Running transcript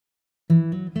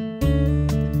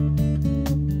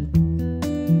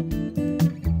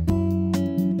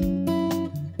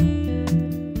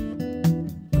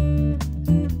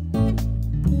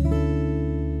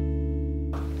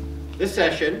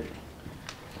session,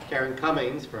 Karen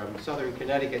Cummings from Southern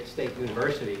Connecticut State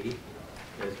University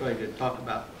is going to talk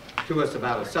to us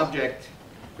about a subject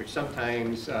which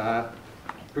sometimes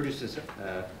produces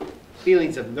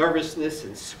feelings of nervousness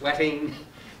and sweating.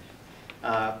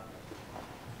 But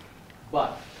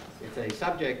it's a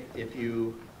subject, if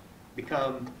you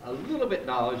become a little bit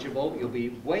knowledgeable, you'll be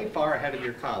way far ahead of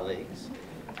your colleagues.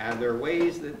 And there are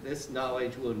ways that this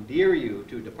knowledge will endear you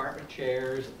to department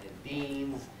chairs and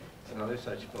deans and other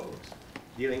such folks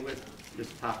dealing with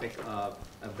this topic of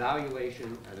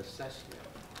evaluation and assessment.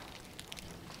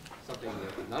 Something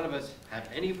that none of us have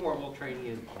any formal training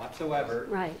in whatsoever.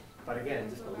 Right. But again,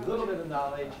 just a little bit of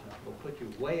knowledge will put you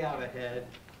way out ahead,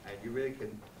 and you really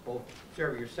can both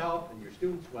serve yourself and your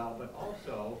students well, but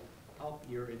also help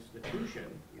your institution,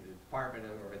 either the department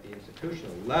or at the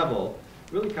institutional level,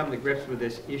 really come to grips with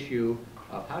this issue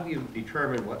of how do you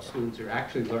determine what students are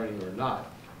actually learning or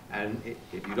not. And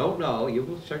if you don't know, you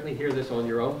will certainly hear this on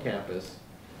your own campus.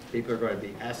 People are going to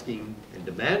be asking and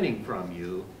demanding from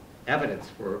you evidence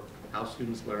for how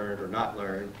students learn or not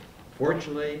learn.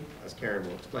 Fortunately, as Karen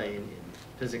will explain, in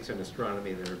physics and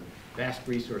astronomy, there are vast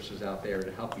resources out there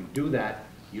to help you do that.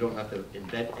 You don't have to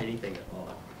invent anything at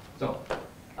all. So,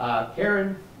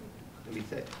 Karen, let me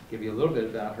give you a little bit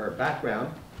about her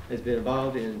background. Has been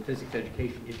involved in physics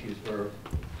education issues for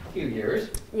a few years.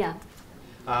 Yeah.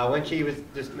 When she was,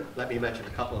 just let me mention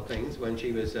a couple of things. When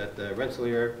she was at the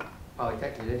Rensselaer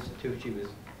Polytechnic Institute, she was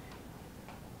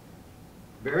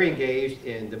very engaged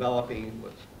in developing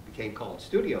what became called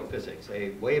studio physics,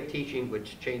 a way of teaching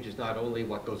which changes not only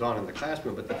what goes on in the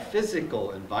classroom, but the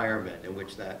physical environment in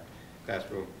which that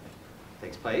classroom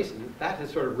takes place. And that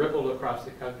has sort of rippled across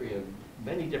the country in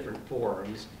many different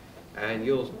forms. And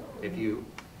you'll, if you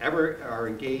ever are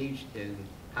engaged in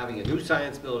having a new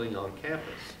science building on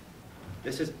campus,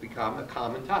 this has become a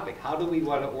common topic. How do we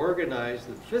want to organize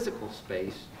the physical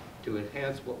space to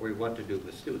enhance what we want to do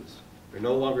with students? We're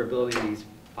no longer building these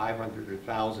 500 or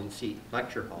 1,000 seat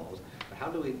lecture halls, but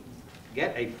how do we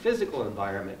get a physical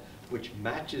environment which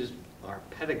matches our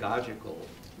pedagogical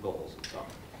goals and so on?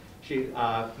 She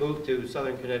moved to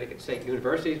Southern Connecticut State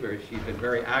University, where she's been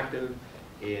very active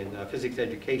in physics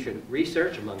education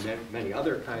research, among many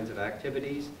other kinds of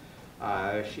activities.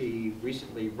 She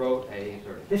recently wrote a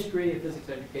sort of history of physics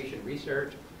education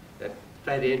research that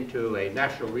fed into a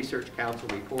National Research Council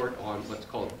report on what's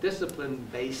called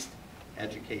discipline-based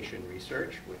education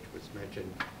research, which was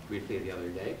mentioned briefly the other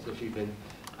day. So she's been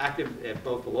active at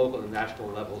both the local and national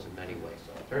levels in many ways.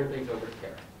 So I'll turn things over to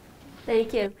Karen.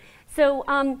 Thank you. So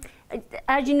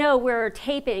as you know, we're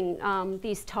taping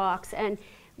these talks, and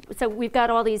so we've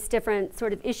got all these different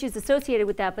sort of issues associated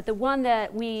with that, but the one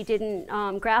that we didn't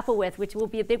grapple with, which will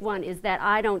be a big one, is that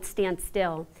I don't stand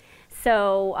still.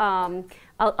 So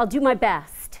I'll do my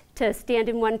best to stand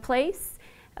in one place.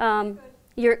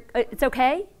 It's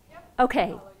okay? Yep.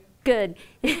 Okay, good.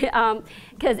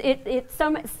 Because it's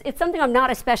something I'm not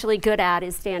especially good at,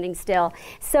 is standing still.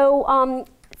 So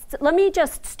let me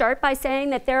just start by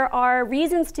saying that there are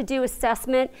reasons to do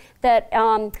assessment that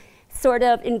sort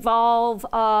of involve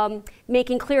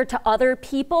making clear to other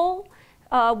people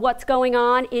what's going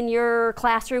on in your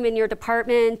classroom, in your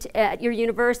department, at your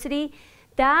university.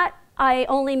 That I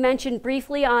only mentioned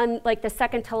briefly on like the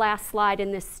second to last slide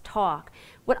in this talk.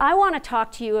 What I want to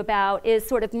talk to you about is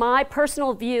sort of my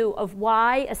personal view of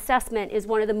why assessment is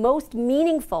one of the most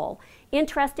meaningful,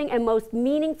 interesting, and most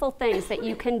meaningful things that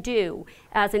you can do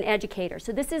as an educator.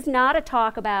 So this is not a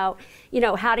talk about,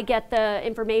 how to get the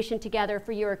information together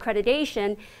for your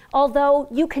accreditation, although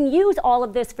you can use all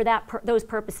of this for those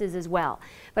purposes as well.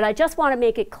 But I just want to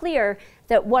make it clear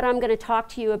that what I'm going to talk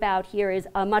to you about here is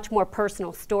a much more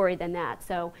personal story than that.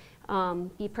 So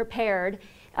be prepared.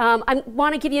 I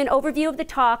want to give you an overview of the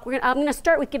talk. I'm going to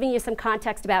start with giving you some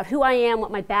context about who I am,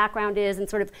 what my background is, and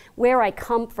sort of where I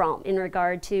come from in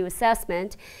regard to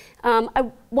assessment. I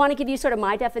want to give you sort of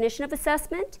my definition of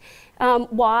assessment,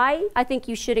 why I think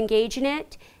you should engage in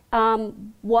it,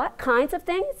 what kinds of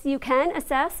things you can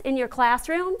assess in your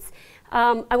classrooms.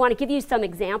 I want to give you some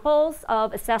examples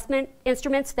of assessment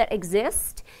instruments that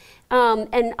exist.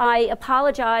 And I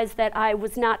apologize that I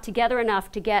was not together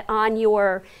enough to get on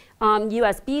your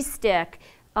USB stick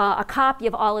a copy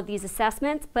of all of these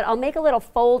assessments, but I'll make a little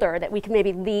folder that we can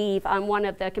maybe leave on one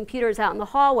of the computers out in the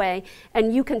hallway,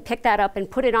 and you can pick that up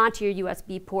and put it onto your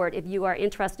USB port if you are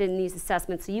interested in these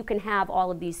assessments, so you can have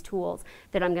all of these tools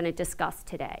that I'm going to discuss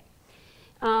today.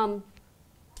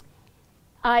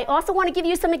 I also want to give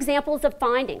you some examples of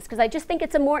findings, because I just think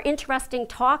it's a more interesting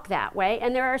talk that way,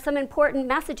 and there are some important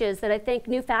messages that I think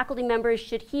new faculty members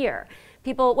should hear.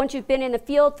 People, once you've been in the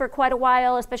field for quite a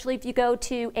while, especially if you go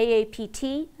to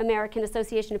AAPT, American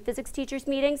Association of Physics Teachers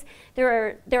meetings,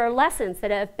 there are lessons that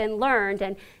have been learned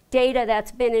and data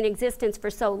that's been in existence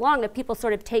for so long that people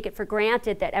sort of take it for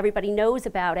granted that everybody knows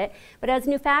about it. But as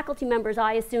new faculty members,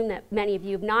 I assume that many of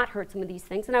you have not heard some of these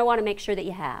things, and I want to make sure that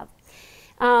you have.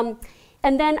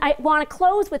 And then I want to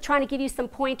close with trying to give you some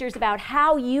pointers about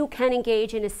how you can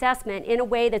engage in assessment in a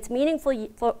way that's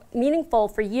meaningful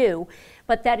for you,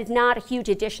 but that is not a huge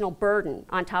additional burden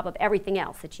on top of everything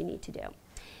else that you need to do.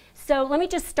 So let me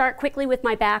just start quickly with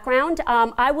my background.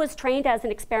 I was trained as an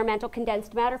experimental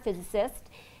condensed matter physicist.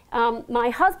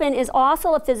 My husband is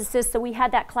also a physicist, so we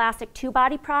had that classic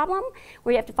two-body problem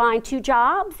where you have to find two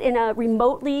jobs in a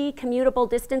remotely commutable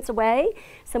distance away.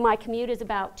 So my commute is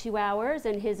about 2 hours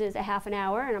and his is a half an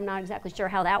hour, and I'm not exactly sure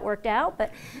how that worked out,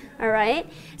 but all right.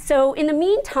 So in the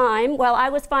meantime, while I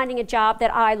was finding a job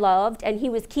that I loved and he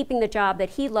was keeping the job that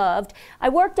he loved, I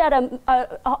worked at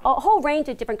a whole range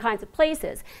of different kinds of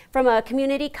places. From a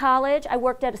community college, I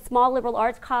worked at a small liberal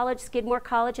arts college, Skidmore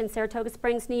College in Saratoga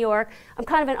Springs, New York. I'm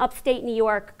kind of an upstate New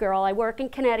York girl. I work in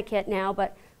Connecticut now,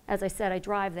 but as I said, I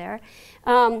drive there.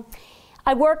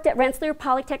 I worked at Rensselaer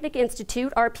Polytechnic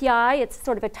Institute, RPI. It's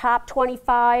sort of a top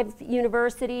 25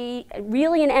 university,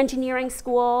 really an engineering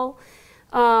school.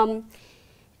 And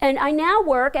I now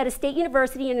work at a state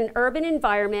university in an urban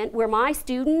environment where my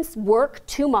students work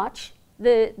too much.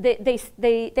 They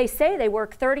say they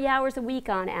work 30 hours a week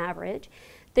on average.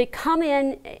 They come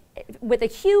in with a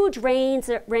huge range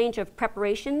of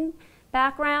preparation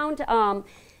background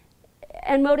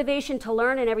and motivation to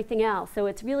learn and everything else. So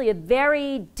it's really a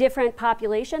very different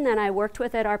population than I worked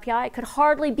with at RPI. It could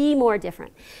hardly be more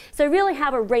different. So I really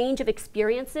have a range of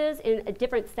experiences in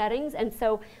different settings, and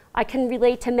so I can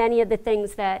relate to many of the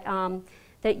things that,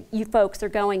 that you folks are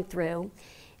going through.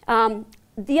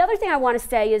 The other thing I want to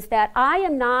say is that I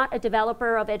am not a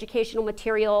developer of educational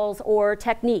materials or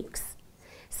techniques.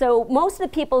 So most of the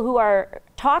people who are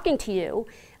talking to you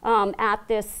at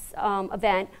this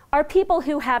event are people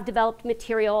who have developed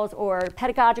materials or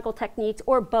pedagogical techniques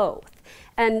or both.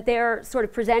 And they're sort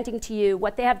of presenting to you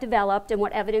what they have developed and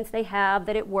what evidence they have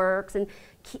that it works and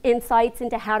insights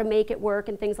into how to make it work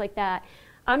and things like that.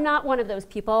 I'm not one of those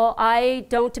people. I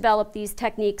don't develop these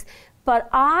techniques, but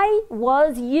I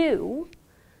was you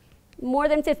more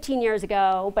than 15 years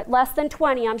ago, but less than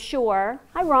 20, I'm sure.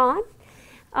 Hi,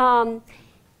 Ron.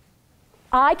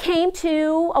 I came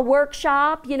to a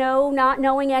workshop, you know, not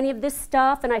knowing any of this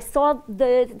stuff, and I saw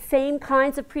the same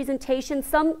kinds of presentations,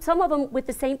 some of them with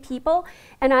the same people,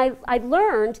 and I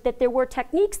learned that there were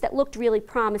techniques that looked really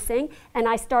promising, and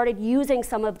I started using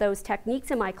some of those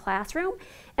techniques in my classroom.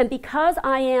 And because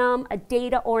I am a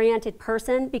data-oriented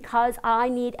person, because I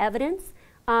need evidence,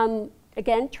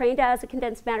 again, trained as a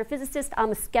condensed matter physicist,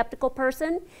 I'm a skeptical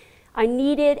person. I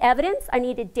needed evidence, I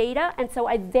needed data, and so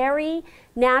I very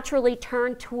naturally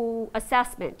turned to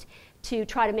assessment to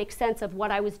try to make sense of what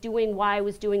I was doing, why I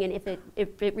was doing, and if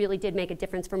it really did make a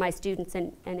difference for my students,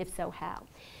 and if so, how.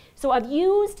 So I've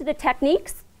used the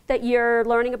techniques that you're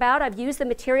learning about, I've used the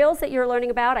materials that you're learning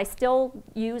about, I still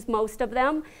use most of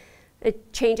them.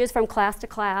 It changes from class to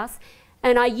class.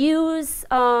 And I use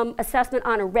assessment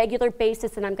on a regular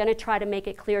basis, and I'm going to try to make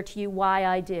it clear to you why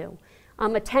I do.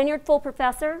 I'm a tenured full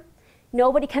professor.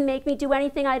 Nobody can make me do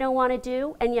anything I don't want to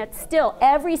do, and yet still,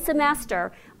 every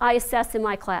semester, I assess in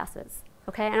my classes,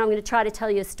 okay? And I'm going to try to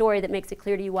tell you a story that makes it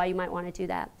clear to you why you might want to do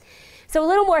that. So a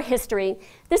little more history.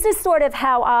 This is sort of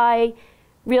how I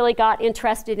really got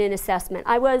interested in assessment.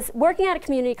 I was working at a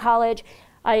community college.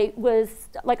 I was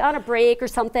like on a break or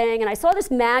something, and I saw this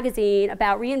magazine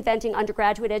about reinventing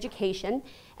undergraduate education.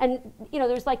 And you know,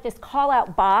 there's like this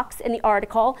call-out box in the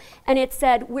article, and it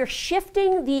said, we're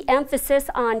shifting the emphasis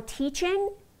on teaching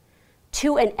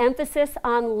to an emphasis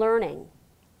on learning.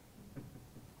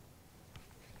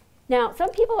 Now, some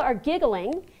people are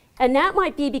giggling, and that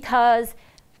might be because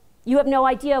you have no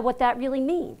idea what that really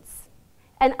means.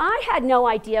 And I had no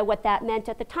idea what that meant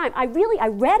at the time. I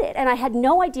read it, and I had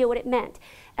no idea what it meant.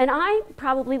 And I,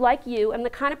 probably like you, am the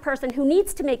kind of person who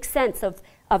needs to make sense of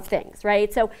things,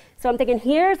 right? So I'm thinking,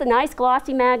 here's a nice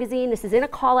glossy magazine. This is in a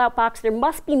call-out box. There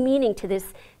must be meaning to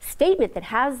this statement that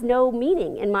has no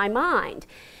meaning in my mind.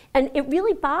 And it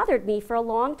really bothered me for a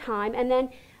long time. And then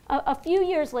a few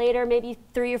years later, maybe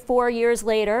 3 or 4 years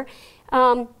later,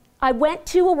 I went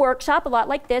to a workshop a lot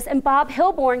like this, and Bob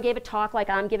Hilborn gave a talk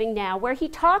like I'm giving now, where he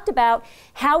talked about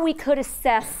how we could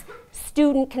assess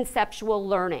student conceptual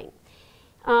learning.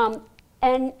 And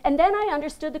then I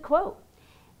understood the quote.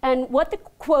 And what the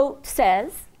quote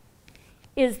says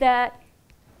is that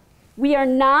we are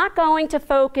not going to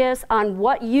focus on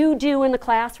what you do in the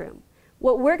classroom.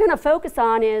 What we're going to focus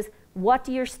on is what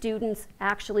do your students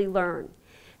actually learn.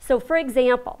 So for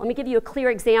example, let me give you a clear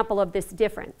example of this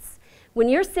difference. When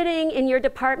you're sitting in your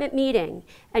department meeting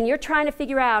and you're trying to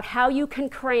figure out how you can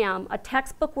cram a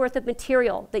textbook worth of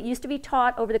material that used to be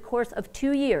taught over the course of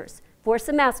 2 years, 4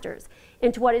 semesters,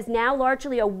 into what is now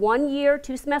largely a 1-year,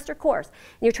 2-semester course,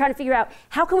 and you're trying to figure out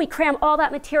how can we cram all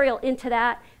that material into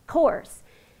that course,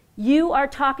 you are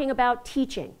talking about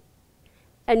teaching.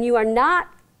 And you are not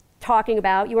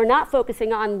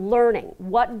focusing on learning.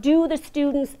 What do the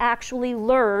students actually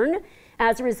learn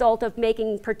as a result of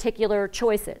making particular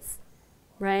choices,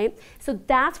 right? So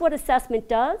that's what assessment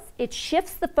does. It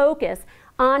shifts the focus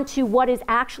onto what is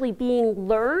actually being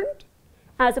learned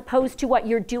as opposed to what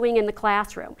you're doing in the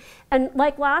classroom. And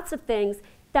like lots of things,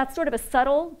 that's sort of a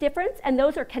subtle difference, and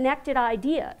those are connected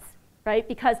ideas, right?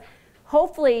 Because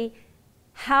hopefully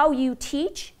how you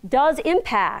teach does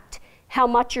impact how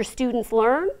much your students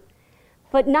learn,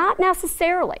 but not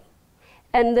necessarily.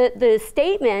 And the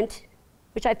statement,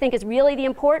 which I think is really the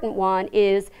important one,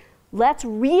 is let's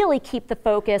really keep the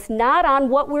focus not on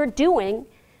what we're doing,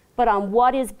 but on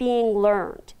what is being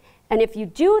learned. And if you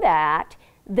do that,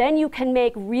 then you can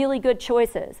make really good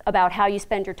choices about how you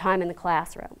spend your time in the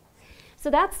classroom. So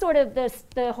that's sort of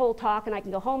the whole talk, and I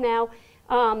can go home now.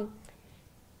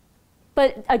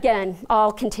 But again,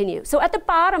 I'll continue. So at the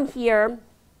bottom here,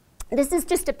 this is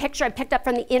just a picture I picked up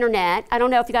from the internet. I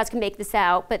don't know if you guys can make this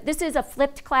out, but this is a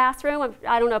flipped classroom.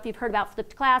 I don't know if you've heard about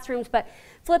flipped classrooms, but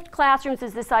flipped classrooms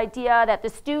is this idea that the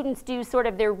students do sort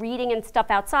of their reading and stuff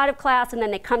outside of class, and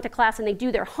then they come to class and they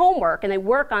do their homework and they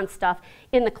work on stuff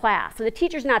in the class. So the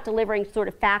teacher's not delivering sort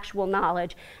of factual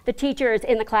knowledge. The teacher is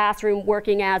in the classroom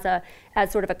working as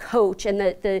sort of a coach, and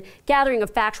the gathering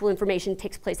of factual information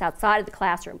takes place outside of the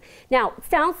classroom. Now, it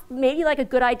sounds maybe like a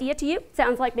good idea to you.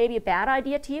 Sounds like maybe a bad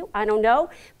idea to you. I don't know.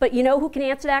 But you know who can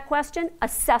answer that question?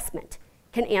 Assessment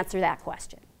can answer that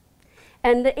question.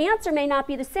 And the answer may not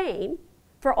be the same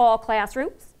for all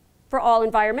classrooms, for all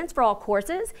environments, for all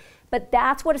courses, but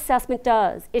that's what assessment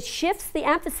does. It shifts the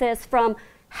emphasis from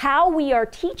how we are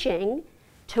teaching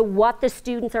to what the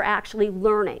students are actually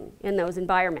learning in those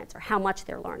environments, or how much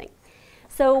they're learning.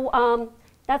 So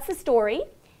that's the story.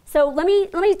 So let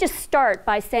me just start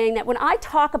by saying that when I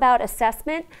talk about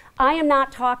assessment, I am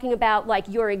not talking about like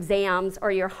your exams or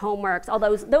your homeworks,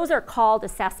 although those are called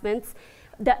assessments.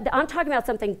 I'm talking about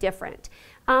something different.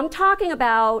 I'm talking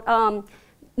about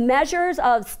measures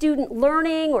of student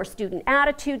learning or student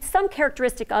attitude, some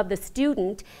characteristic of the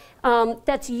student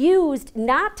that's used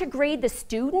not to grade the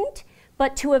student,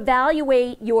 but to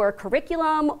evaluate your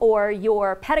curriculum or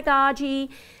your pedagogy.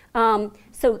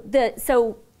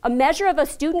 So a measure of a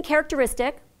student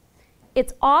characteristic,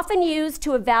 it's often used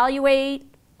to evaluate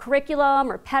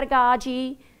curriculum or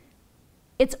pedagogy.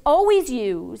 It's always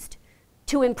used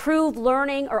to improve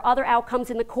learning or other outcomes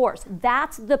in the course.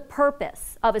 That's the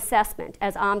purpose of assessment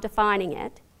as I'm defining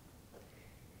it.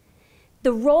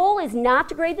 The role is not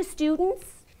to grade the students,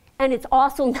 and it's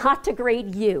also not to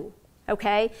grade you,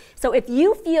 okay? So if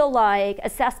you feel like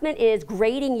assessment is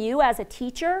grading you as a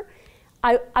teacher,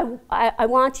 I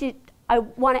want to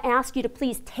ask you to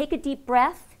please take a deep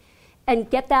breath and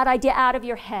get that idea out of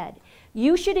your head.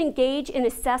 You should engage in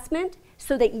assessment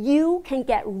so that you can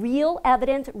get real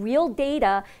evidence, real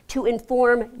data to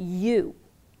inform you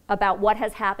about what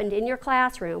has happened in your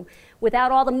classroom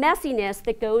without all the messiness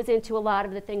that goes into a lot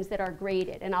of the things that are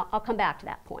graded. And I'll come back to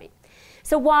that point.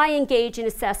 So why engage in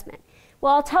assessment?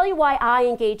 Well, I'll tell you why I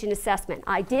engage in assessment.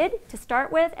 I did to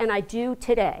start with, and I do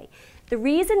today. The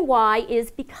reason why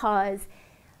is because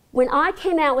when I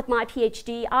came out with my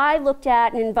PhD, I looked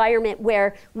at an environment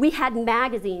where we had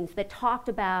magazines that talked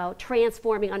about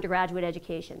transforming undergraduate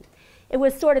education. It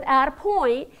was sort of at a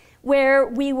point where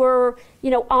we were,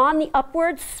 on the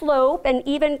upward slope and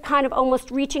even kind of almost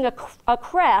reaching a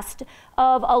crest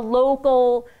of a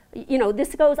local,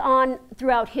 this goes on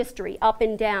throughout history, up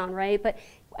and down, right? But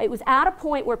it was at a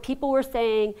point where people were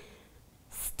saying,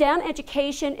 STEM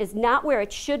education is not where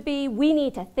it should be. We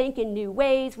need to think in new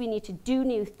ways. We need to do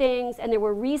new things. And there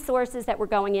were resources that were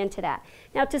going into that.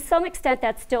 Now, to some extent,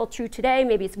 that's still true today.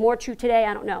 Maybe it's more true today.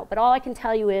 I don't know. But all I can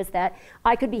tell you is that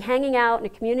I could be hanging out in a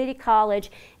community college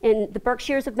in the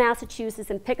Berkshires of Massachusetts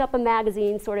and pick up a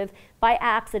magazine sort of by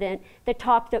accident that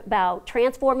talked about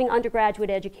transforming undergraduate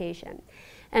education.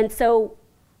 And so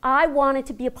I wanted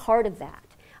to be a part of that.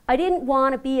 I didn't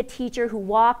want to be a teacher who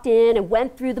walked in and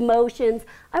went through the motions.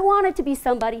 I wanted to be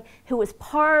somebody who was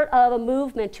part of a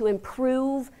movement to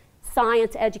improve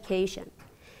science education.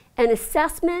 And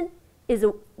assessment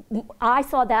I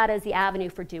saw that as the avenue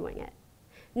for doing it.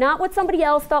 Not what somebody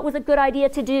else thought was a good idea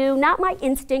to do, not my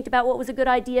instinct about what was a good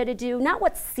idea to do, not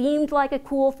what seemed like a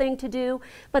cool thing to do,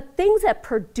 but things that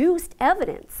produced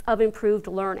evidence of improved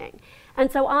learning.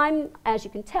 And so I'm, as you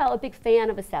can tell, a big fan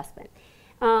of assessment.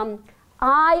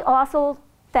 I also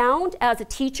found as a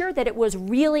teacher that it was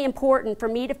really important for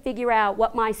me to figure out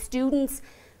what my students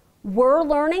were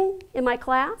learning in my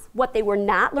class, what they were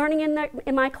not learning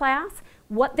in my class,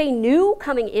 what they knew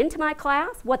coming into my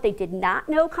class, what they did not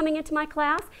know coming into my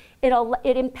class.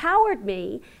 It empowered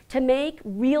me to make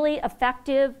really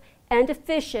effective and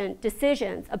efficient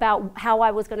decisions about how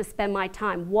I was going to spend my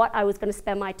time, what I was going to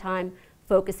spend my time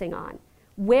focusing on,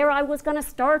 where I was going to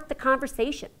start the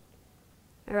conversation.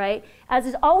 All right? As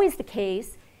is always the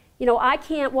case, you know, I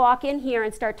can't walk in here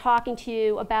and start talking to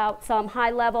you about some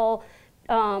high-level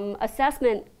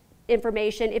assessment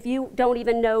information if you don't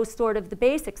even know sort of the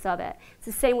basics of it. It's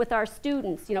the same with our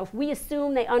students. You know, if we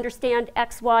assume they understand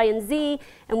X, Y, and Z,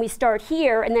 and we start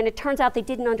here, and then it turns out they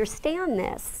didn't understand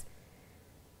this,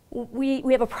 we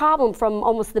have a problem from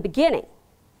almost the beginning.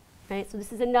 Right? So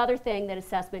this is another thing that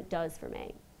assessment does for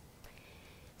me.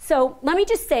 So let me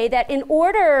just say that in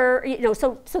order, you know,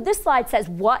 so this slide says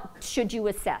what should you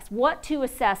assess, what to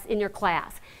assess in your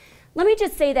class. Let me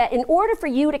just say that in order for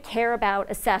you to care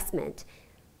about assessment,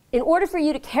 in order for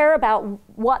you to care about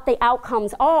what the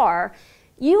outcomes are,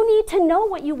 you need to know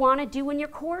what you want to do in your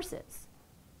courses.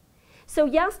 So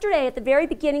yesterday at the very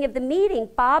beginning of the meeting,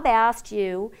 Bob asked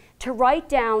you to write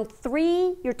down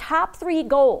your top 3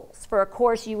 goals for a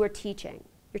course you were teaching,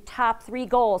 your top 3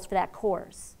 goals for that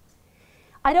course.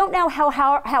 I don't know how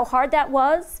hard that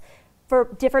was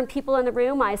for different people in the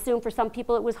room. I assume for some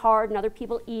people it was hard and other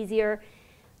people easier.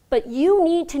 But you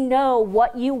need to know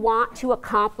what you want to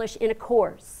accomplish in a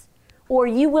course, or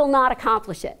you will not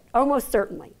accomplish it, almost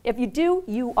certainly. If you do,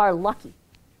 you are lucky,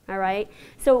 all right?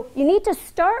 So you need to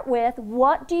start with,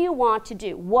 what do you want to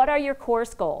do? What are your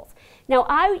course goals? Now,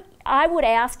 I would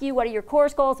ask you, what are your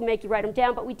course goals, and make you write them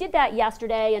down, but we did that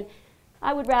yesterday, and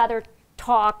I would rather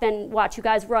talk than watch you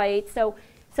guys write. So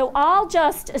I'll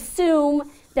just assume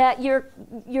that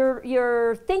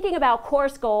your thinking about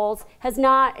course goals has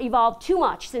not evolved too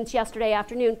much since yesterday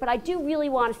afternoon, but I do really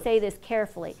want to say this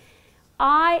carefully.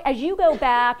 As you go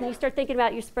back and you start thinking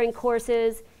about your spring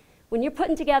courses, when you're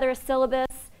putting together a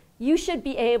syllabus, you should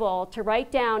be able to write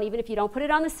down, even if you don't put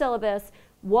it on the syllabus,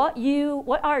 what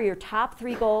are your top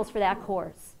 3 goals for that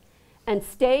course, and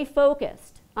stay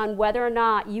focused on whether or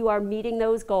not you are meeting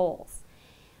those goals.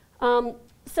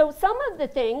 So some of the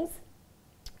things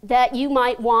that you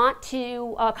might want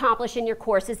to accomplish in your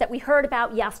courses that we heard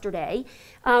about yesterday,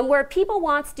 where people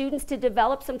want students to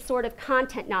develop some sort of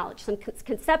content knowledge, some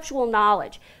conceptual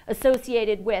knowledge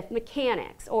associated with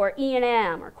mechanics or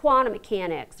E&M or quantum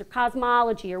mechanics or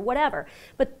cosmology or whatever.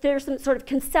 But there's some sort of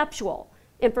conceptual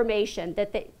information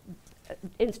that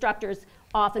instructors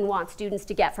often want students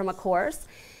to get from a course.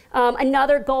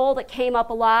 Another goal that came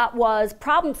up a lot was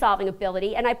problem-solving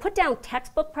ability, and I put down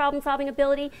textbook problem-solving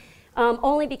ability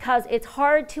only because it's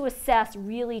hard to assess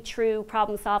really true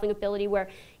problem-solving ability where,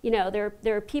 you know, there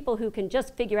are people who can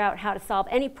just figure out how to solve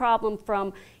any problem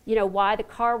from, you know, why the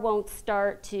car won't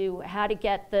start to how to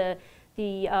get the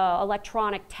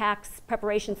electronic tax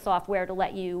preparation software to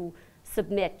let you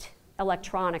submit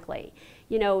electronically.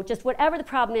 You know, just whatever the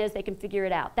problem is, they can figure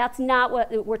it out. That's not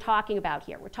what we're talking about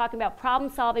here. We're talking about problem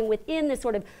solving within this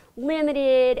sort of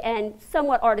limited and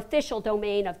somewhat artificial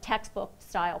domain of textbook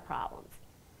style problems.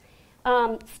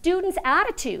 Students'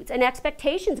 attitudes and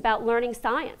expectations about learning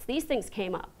science. These things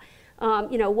came up.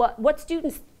 You know, what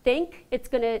students think it's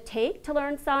going to take to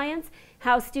learn science,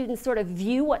 how students sort of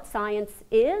view what science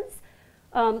is.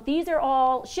 These are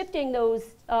all shifting those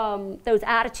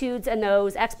attitudes and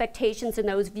those expectations and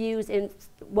those views in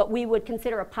what we would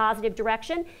consider a positive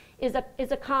direction is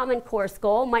a common course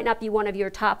goal. Might not be one of your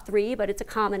top 3, but it's a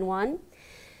common one.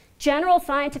 General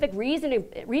scientific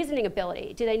reasoning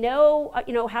ability. Do they know,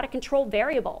 how to control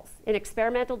variables in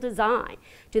experimental design?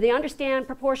 Do they understand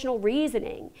proportional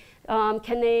reasoning?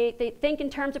 Can they think in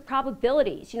terms of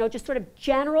probabilities? You know, just sort of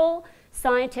general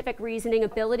scientific reasoning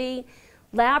ability.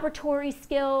 Laboratory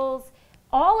skills,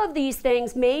 all of these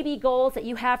things may be goals that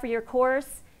you have for your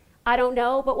course. I don't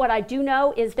know, but what I do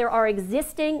know is there are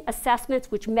existing assessments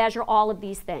which measure all of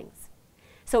these things.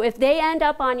 So if they end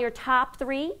up on your top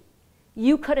 3,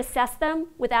 you could assess them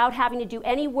without having to do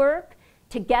any work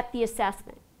to get the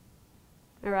assessment.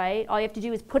 All right? All you have to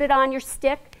do is put it on your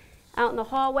stick out in the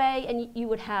hallway and you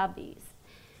would have these.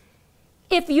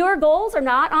 If your goals are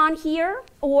not on here,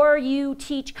 or you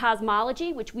teach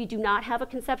cosmology, which we do not have a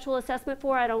conceptual assessment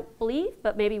for, I don't believe,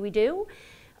 but maybe we do,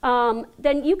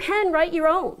 then you can write your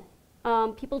own.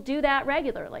 People do that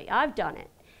regularly. I've done it.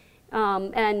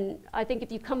 And I think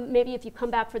if you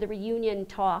come back for the reunion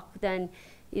talk, then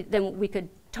we could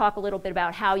talk a little bit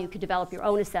about how you could develop your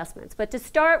own assessments. But to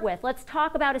start with, let's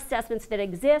talk about assessments that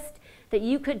exist that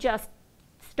you could just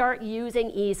start using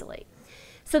easily.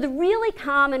 So the really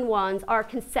common ones are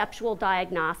conceptual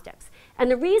diagnostics. And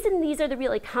the reason these are the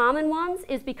really common ones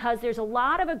is because there's a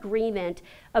lot of agreement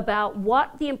about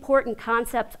what the important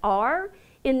concepts are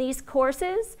in these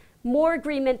courses, more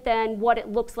agreement than what it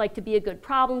looks like to be a good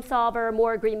problem solver,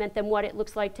 more agreement than what it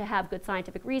looks like to have good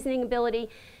scientific reasoning ability.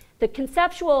 The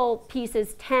conceptual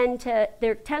pieces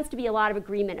there tends to be a lot of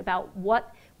agreement about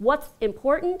what's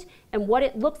important and what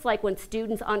it looks like when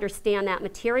students understand that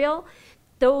material.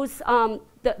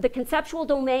 The conceptual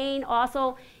domain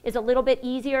also is a little bit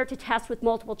easier to test with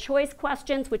multiple choice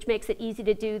questions, which makes it easy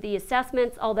to do the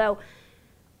assessments, although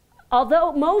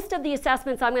most of the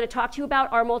assessments I'm going to talk to you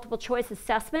about are multiple choice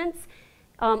assessments.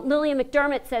 Lillian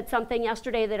McDermott said something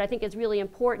yesterday that I think is really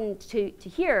important to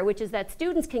hear, which is that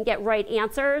students can get right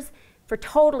answers for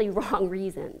totally wrong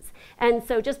reasons. And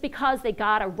so just because they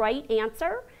got a right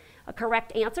answer, a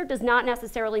correct answer, does not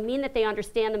necessarily mean that they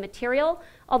understand the material,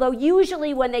 although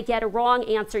usually when they get a wrong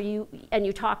answer and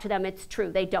you talk to them, it's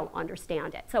true, they don't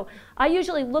understand it. So I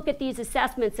usually look at these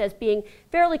assessments as being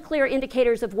fairly clear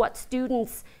indicators of what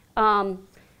students, sort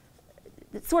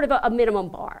of a minimum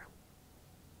bar.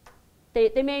 They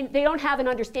don't have an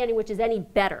understanding which is any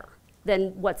better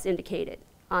than what's indicated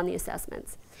on the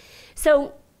assessments.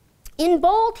 So in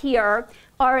bold here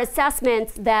are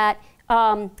assessments that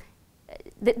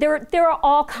there are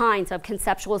all kinds of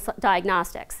conceptual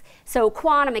diagnostics. So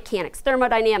quantum mechanics,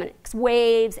 thermodynamics,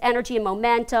 waves, energy and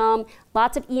momentum,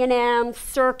 lots of E&M,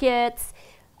 circuits,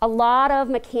 a lot of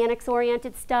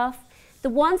mechanics-oriented stuff. The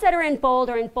ones that are in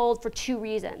bold for two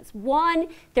reasons. One,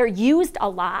 they're used a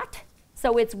lot,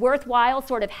 so it's worthwhile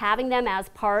sort of having them as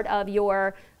part of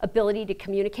your ability to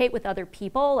communicate with other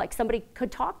people, like somebody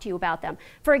could talk to you about them.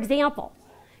 For example,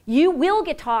 you will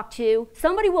get talked to,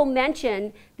 somebody will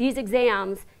mention these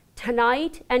exams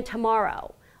tonight and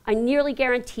tomorrow. I nearly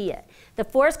guarantee it. The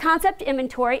Force Concept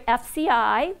Inventory,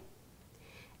 FCI,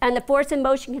 and the Force in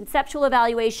Motion Conceptual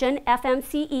Evaluation,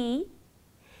 FMCE,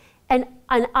 and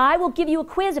I will give you a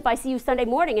quiz if I see you Sunday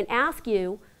morning and ask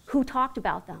you who talked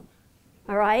about them,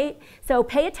 all right? So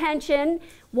pay attention,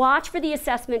 watch for the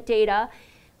assessment data.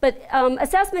 But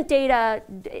assessment data,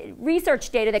 research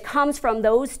data that comes from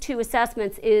those two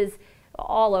assessments is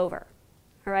all over,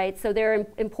 all right? So they're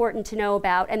important to know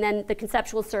about. And then the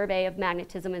conceptual survey of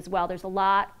magnetism as well. There's a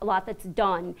lot that's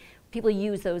done. People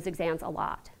use those exams a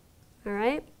lot, all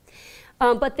right?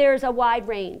 But there's a wide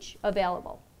range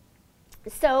available.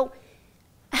 So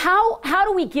how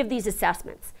do we give these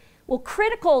assessments? Well,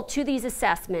 critical to these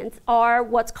assessments are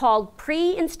what's called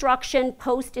pre-instruction,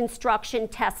 post-instruction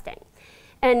testing.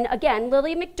 And again,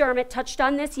 Lily McDermott touched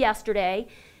on this yesterday.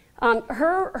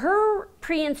 Her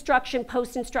pre-instruction,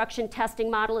 post-instruction testing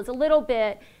model is a little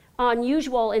bit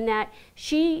unusual in that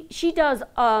she does,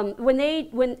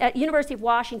 at University of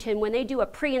Washington, when they do a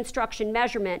pre-instruction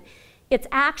measurement, it's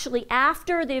actually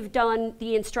after they've done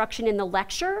the instruction in the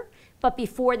lecture, but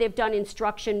before they've done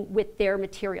instruction with their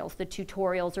materials, the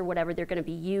tutorials or whatever they're going to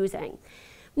be using.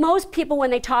 Most people,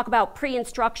 when they talk about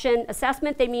pre-instruction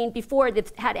assessment, they mean before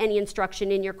they've had any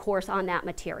instruction in your course on that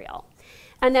material.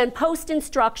 And then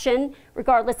post-instruction,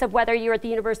 regardless of whether you're at the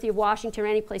University of Washington or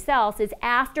anyplace else, is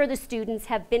after the students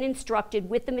have been instructed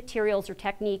with the materials or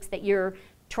techniques that you're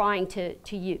trying to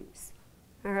use.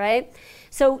 All right?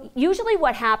 So usually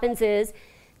what happens is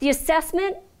the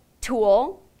assessment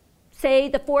tool, say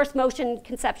the Force Motion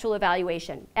Conceptual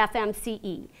Evaluation,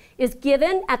 FMCE, is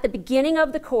given at the beginning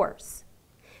of the course.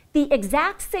 The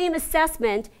exact same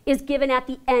assessment is given at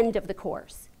the end of the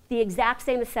course. The exact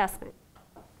same assessment,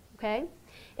 okay?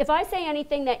 If I say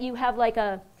anything that you have like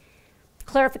a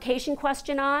clarification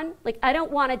question on, like I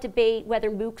don't want to debate whether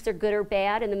MOOCs are good or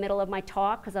bad in the middle of my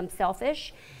talk because I'm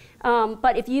selfish.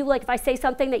 But if I say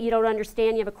something that you don't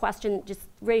understand, you have a question, just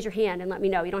raise your hand and let me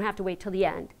know. You don't have to wait till the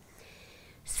end.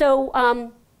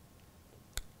 So,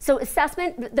 so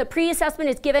assessment, the pre-assessment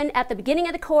is given at the beginning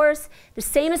of the course. The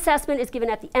same assessment is given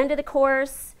at the end of the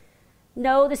course.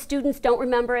 No, the students don't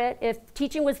remember it. If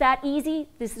teaching was that easy,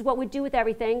 this is what we'd do with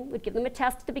everything. We'd give them a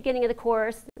test at the beginning of the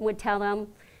course and we'd tell them,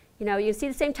 you know, you see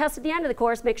the same test at the end of the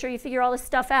course, make sure you figure all this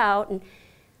stuff out.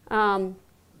 And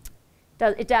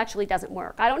It actually doesn't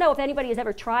work. I don't know if anybody has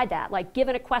ever tried that, like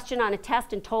given a question on a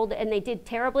test and they did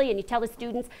terribly, and you tell the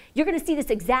students, you're going to see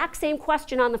this exact same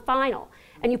question on the final.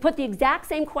 And you put the exact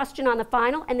same question on the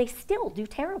final, and they still do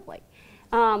terribly.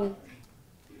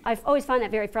 I've always found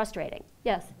that very frustrating.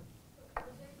 Yes?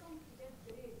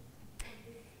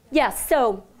 Yes,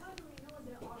 so. How do we know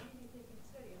they are really taking it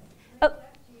serious?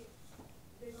 Actually,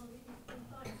 they don't really spend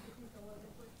time to think about the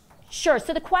question. Sure,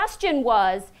 so the question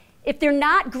was, if they're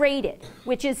not graded,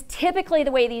 which is typically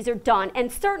the way these are done,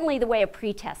 and certainly the way a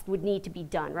pretest would need to be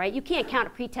done, right? You can't count a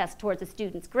pretest towards a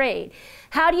student's grade.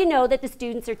 How do you know that the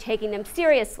students are taking them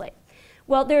seriously?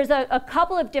 Well, there's a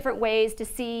couple of different ways to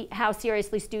see how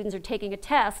seriously students are taking a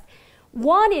test.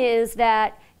 One is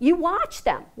that you watch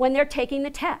them when they're taking the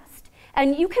test.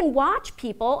 And you can watch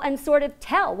people and sort of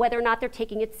tell whether or not they're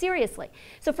taking it seriously.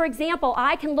 So for example,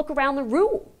 I can look around the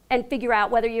room and figure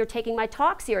out whether you're taking my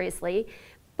talk seriously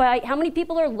by how many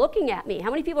people are looking at me, how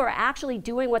many people are actually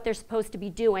doing what they're supposed to be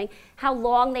doing, how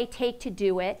long they take to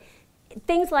do it.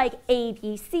 Things like A,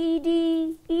 B, C,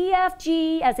 D, E, F,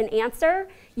 G as an answer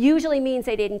usually means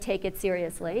they didn't take it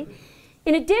seriously.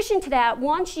 In addition to that,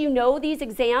 once you know these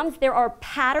exams, there are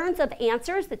patterns of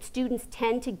answers that students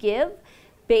tend to give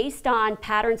based on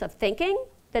patterns of thinking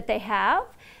that they have,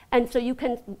 and so you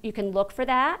can look for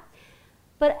that.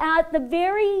 But at the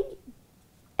very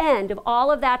end of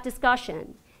all of that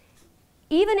discussion,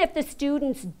 even if the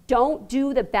students don't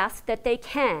do the best that they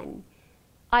can,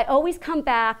 I always come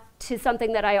back to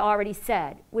something that I already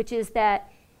said, which is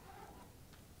that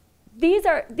these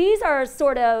are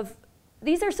sort of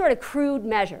crude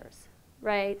measures,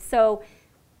 right? So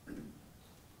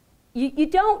you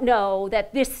don't know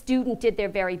that this student did their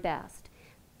very best.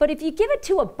 But if you give it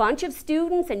to a bunch of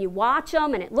students and you watch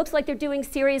them and it looks like they're doing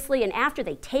seriously, and after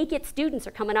they take it, students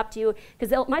are coming up to you,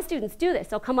 because my students do this,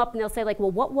 they'll come up and they'll say like,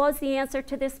 well, what was the answer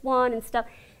to this one and stuff.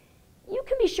 You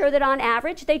can be sure that on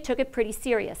average they took it pretty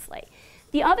seriously.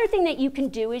 The other thing that you can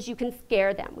do is you can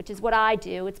scare them, which is what I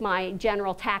do. It's my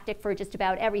general tactic for just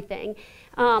about everything.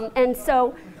 And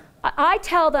so I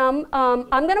tell them, I'm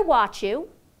going to watch you,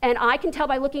 and I can tell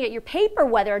by looking at your paper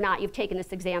whether or not you've taken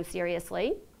this exam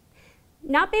seriously.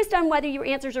 Not based on whether your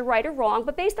answers are right or wrong,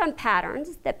 but based on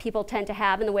patterns that people tend to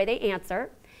have in the way they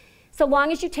answer. So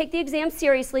long as you take the exam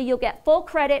seriously, you'll get full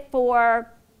credit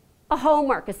for a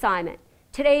homework assignment,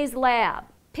 today's lab,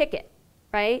 pick it,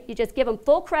 right? You just give them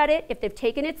full credit if they've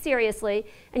taken it seriously,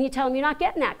 and you tell them you're not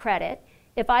getting that credit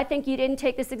if I think you didn't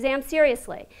take this exam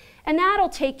seriously. And that'll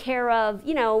take care of,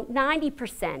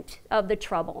 90% of the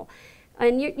trouble.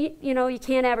 And you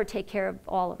can't ever take care of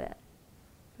all of it,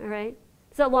 all right?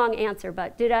 It's a long answer,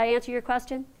 but did I answer your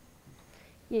question?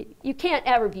 You can't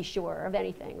ever be sure of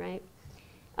anything, right?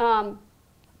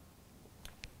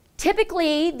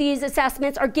 Typically, these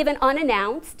assessments are given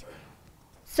unannounced.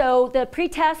 So the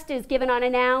pretest is given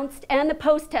unannounced, and the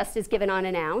post-test is given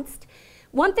unannounced.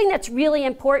 One thing that's really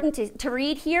important to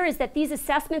read here is that these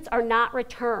assessments are not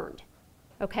returned,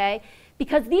 okay?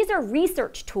 Because these are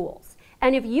research tools.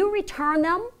 And if you return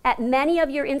them at many of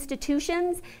your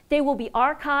institutions, they will be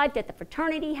archived at the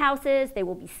fraternity houses, they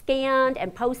will be scanned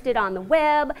and posted on the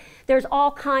web. There's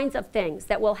all kinds of things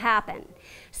that will happen.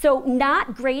 So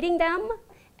not grading them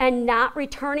and not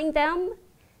returning them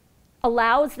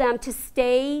allows them to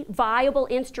stay viable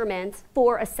instruments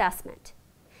for assessment.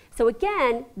 So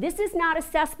again, this is not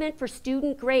assessment for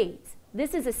student grades.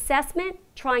 This is assessment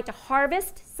trying to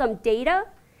harvest some data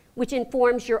which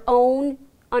informs your own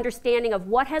understanding of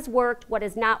what has worked, what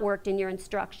has not worked in your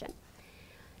instruction.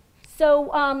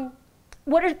 So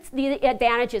what are the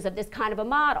advantages of this kind of a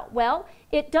model? Well,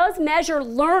 it does measure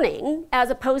learning as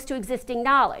opposed to existing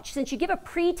knowledge. Since you give a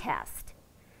pretest,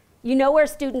 you know where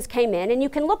students came in, and you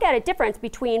can look at a difference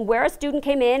between where a student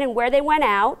came in and where they went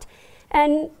out,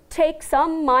 and take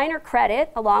some minor credit,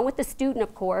 along with the student,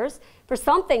 of course, for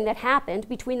something that happened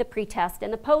between the pretest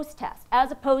and the post-test,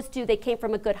 as opposed to they came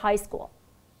from a good high school,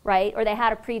 right? Or they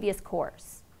had a previous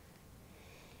course.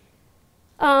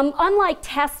 Unlike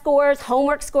test scores,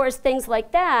 homework scores, things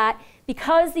like that,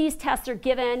 because these tests are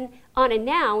given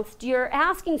unannounced, you're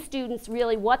asking students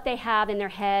really what they have in their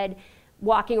head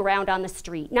walking around on the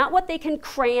street. Not what they can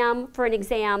cram for an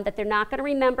exam that they're not going to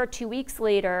remember 2 weeks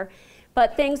later,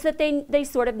 but things that they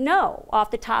sort of know off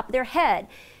the top of their head.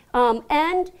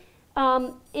 In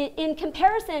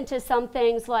comparison to some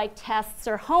things like tests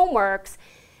or homeworks,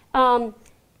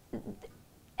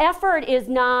 effort is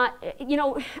not,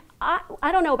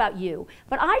 I don't know about you,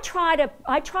 but I try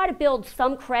to build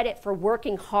some credit for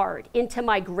working hard into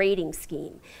my grading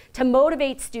scheme to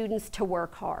motivate students to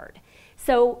work hard.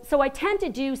 So I tend to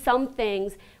do some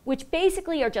things which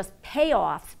basically are just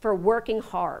payoffs for working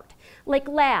hard. Like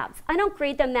labs. I don't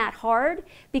grade them that hard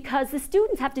because the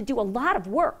students have to do a lot of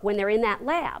work when they're in that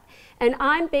lab. And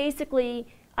I basically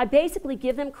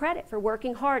give them credit for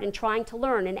working hard and trying to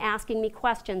learn and asking me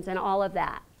questions and all of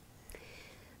that.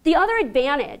 The other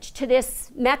advantage to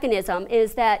this mechanism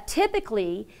is that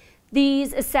typically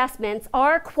these assessments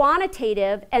are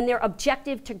quantitative and they're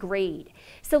objective to grade.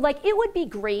 So like it would be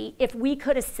great if we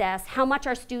could assess how much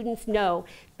our students know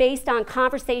based on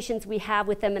conversations we have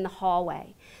with them in the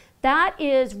hallway. That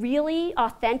is really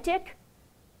authentic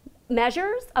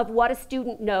measures of what a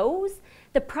student knows.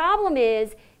 The problem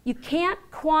is you can't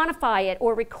quantify it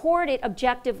or record it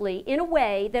objectively in a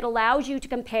way that allows you to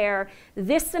compare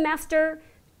this semester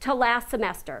to last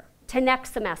semester, to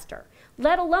next semester,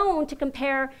 let alone to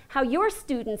compare how your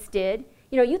students did.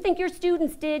 You know, you think your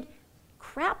students did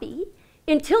crappy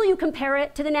until you compare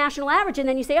it to the national average, and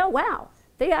then you say, oh, wow,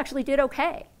 they actually did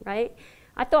okay, right?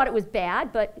 I thought it was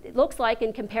bad, but it looks like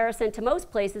in comparison to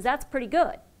most places, that's pretty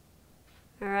good.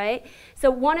 All right? So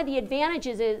one of the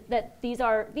advantages is that these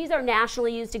are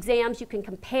nationally used exams. You can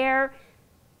compare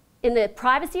in the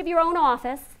privacy of your own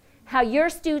office how your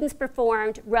students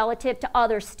performed relative to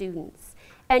other students.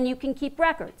 And you can keep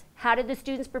records. How did the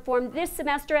students perform this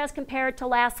semester as compared to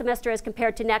last semester as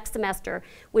compared to next semester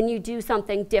when you do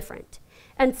something different?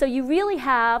 And so you really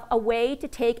have a way to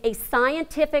take a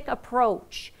scientific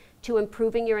approach to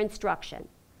improving your instruction.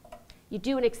 You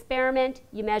do an experiment,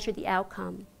 you measure the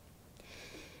outcome.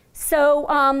 So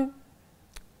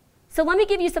let me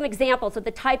give you some examples of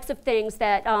the types of things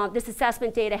that this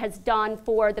assessment data has done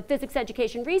for the physics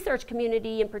education research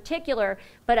community in particular,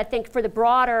 but I think for the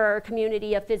broader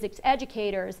community of physics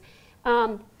educators.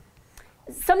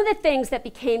 Some of the things that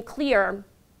became clear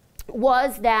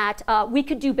was that we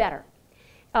could do better.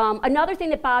 Another thing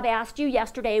that Bob asked you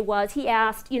yesterday was he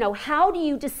asked, you know, how do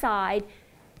you decide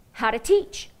how to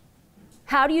teach?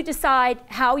 How do you decide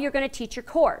how you're going to teach your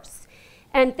course?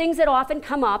 And things that often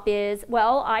come up is,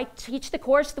 well, I teach the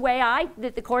course the way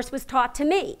the course was taught to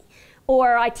me,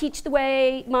 or I teach the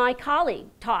way my colleague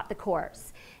taught the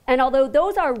course. And although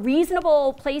those are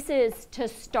reasonable places to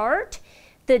start,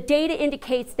 the data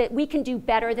indicates that we can do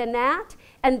better than that,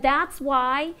 and that's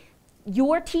why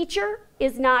your teacher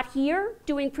is not here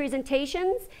doing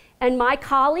presentations, and my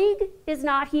colleague is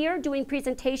not here doing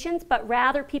presentations, but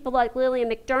rather people like Lillian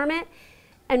McDermott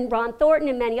and Ron Thornton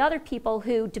and many other people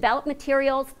who developed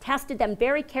materials, tested them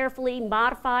very carefully,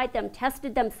 modified them,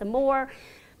 tested them some more,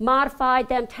 modified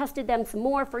them, tested them some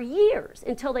more for years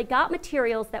until they got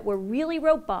materials that were really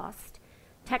robust,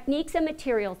 techniques and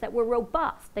materials that were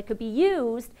robust, that could be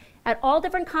used at all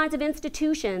different kinds of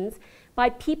institutions by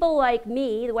people like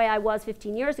me, the way I was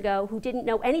 15 years ago, who didn't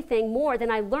know anything more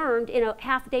than I learned in a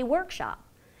half-day workshop.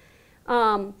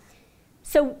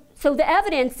 So the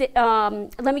evidence,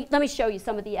 let me show you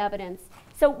some of the evidence.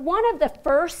 So one of the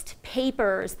first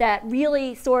papers that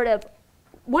really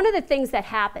one of the things that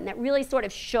happened that really sort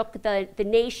of shook the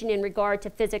nation in regard to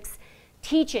physics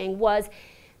teaching was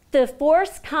the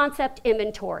Force Concept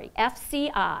Inventory,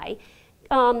 FCI,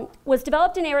 was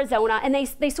developed in Arizona, and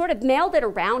they sort of mailed it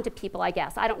around to people, I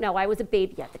guess. I don't know, I was a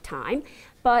baby at the time.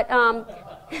 But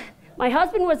my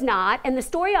husband was not, and the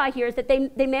story I hear is that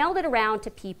they mailed it around to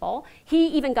people. He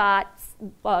even got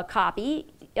a copy,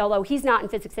 although he's not in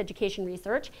physics education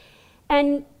research.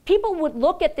 And people would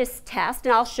look at this test,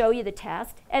 and I'll show you the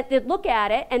test, and they'd look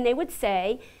at it, and they would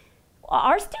say,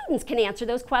 our students can answer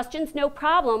those questions, no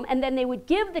problem. And then they would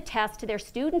give the test to their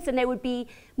students, and they would be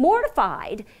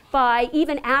mortified by,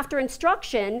 even after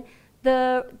instruction,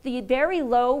 the very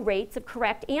low rates of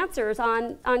correct answers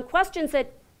on questions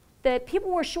that people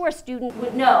were sure a student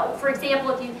would know. For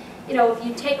example, if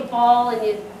you take a ball and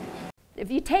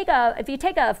if you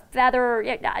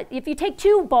take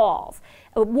two balls,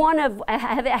 one of a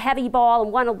heavy ball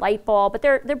and one a light ball, but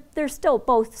they're still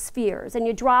both spheres, and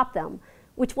you drop them,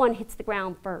 which one hits the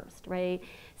ground first, right?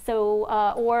 So,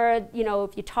 or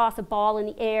if you toss a ball in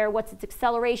the air, what's its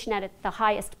acceleration at the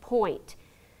highest point?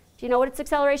 Do you know what its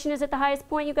acceleration is at the highest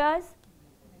point, you guys?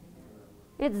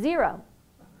 It's 0.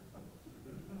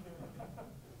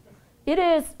 It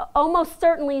is almost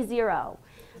certainly 0.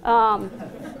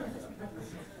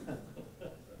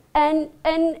 And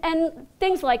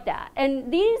things like that.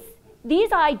 And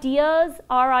these ideas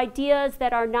are ideas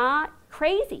that are not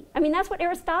crazy. I mean, that's what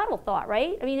Aristotle thought,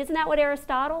 right? I mean, isn't that what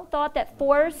Aristotle thought, that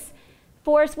force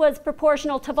was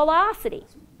proportional to velocity,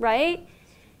 right?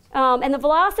 And the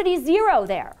velocity is 0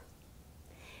 there.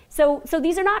 So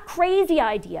these are not crazy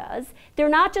ideas. They're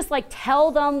not just like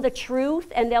tell them the truth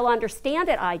and they'll understand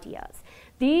it ideas.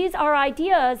 These are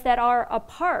ideas that are a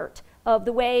part of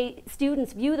the way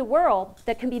students view the world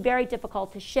that can be very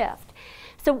difficult to shift.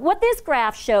 So what this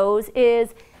graph shows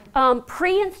is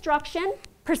pre-instruction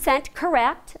percent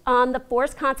correct on the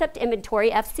forced concept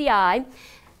inventory, FCI,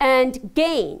 and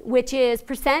gain, which is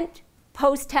percent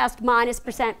post-test minus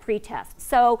percent pre-test.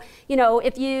 So, you know,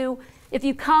 if you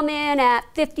come in at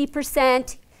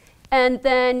 50% and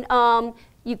then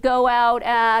you go out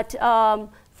at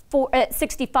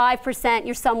 65%,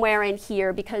 you're somewhere in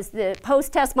here, because the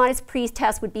post-test minus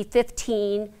pre-test would be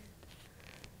 15,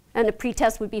 and the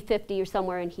pre-test would be 50, or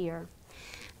somewhere in here.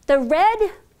 The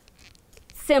red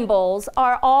symbols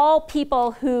are all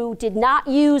people who did not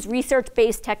use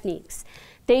research-based techniques.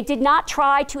 They did not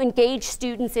try to engage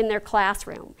students in their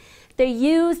classroom. They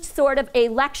used sort of a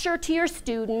lecture to your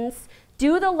students,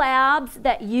 do the labs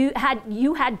that you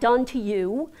had done to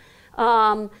you.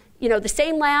 You know, the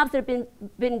same labs that have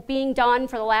been being done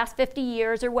for the last 50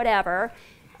 years or whatever.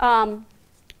 And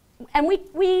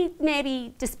we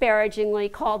maybe disparagingly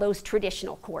call those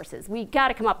traditional courses. We got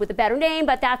to come up with a better name,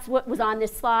 but that's what was on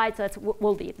this slide, so that's what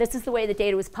we'll leave. This is the way the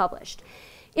data was published.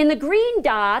 In the green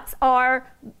dots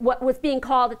are what was being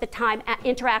called at the time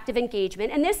interactive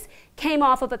engagement, and this came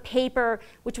off of a paper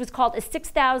which was called a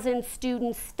 6,000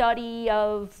 student study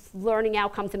of learning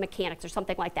outcomes in mechanics, or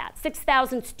something like that.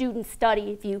 6,000 student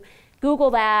study. If you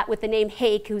Google that with the name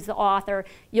Hake, who's the author,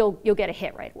 you'll get a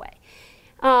hit right away.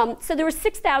 So there were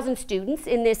 6,000 students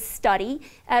in this study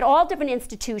at all different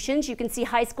institutions. You can see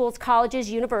high schools,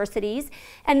 colleges, universities,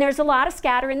 and there's a lot of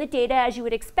scatter in the data, as you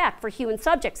would expect for human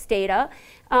subjects data,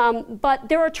 but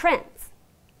there are trends.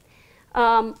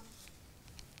 All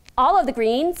of the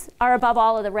greens are above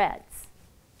all of the reds.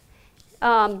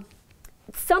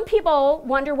 Some people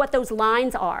wonder what those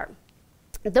lines are.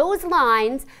 Those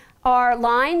lines are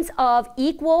lines of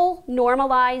equal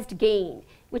normalized gain,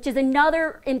 which is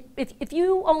another, if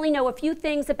you only know a few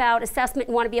things about assessment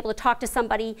and want to be able to talk to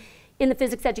somebody in the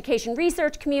physics education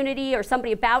research community or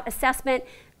somebody about assessment,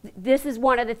 this is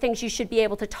one of the things you should be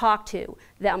able to talk to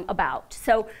them about.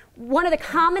 So one of the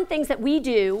common things that we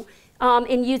do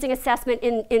in using assessment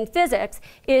in physics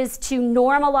is to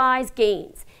normalize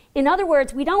gains. In other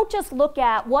words, we don't just look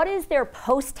at what is their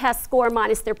post-test score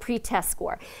minus their pre-test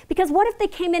score. Because what if they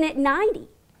came in at 90?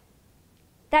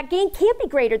 That gain can't be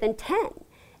greater than 10.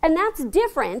 And that's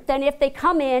different than if they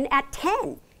come in at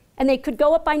 10 and they could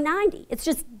go up by 90. It's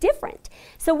just different.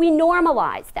 So we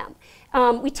normalize them.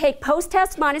 We take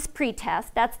post-test minus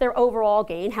pre-test, that's their overall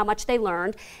gain, how much they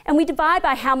learned, and we divide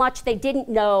by how much they didn't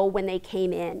know when they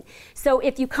came in. So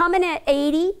if you come in at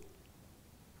 80,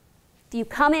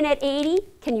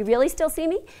 can you really still see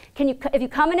me? If you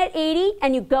come in at 80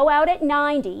 and you go out at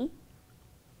 90,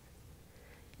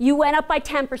 you went up by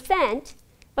 10%,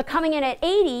 but coming in at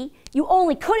 80, you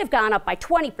only could have gone up by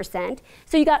 20%,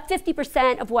 so you got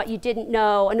 50% of what you didn't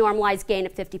know, a normalized gain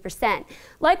of 50%.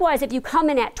 Likewise, if you come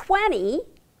in at 20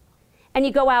 and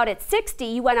you go out at 60,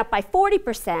 you went up by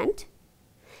 40%,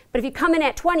 but if you come in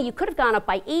at 20, you could have gone up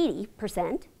by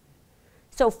 80%.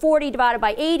 So 40 divided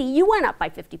by 80, you went up by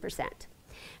 50%.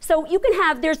 So you can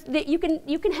have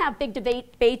you can have big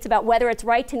debates about whether it's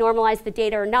right to normalize the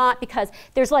data or not, because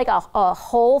there's like a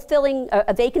hole filling,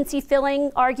 a vacancy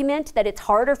filling argument that it's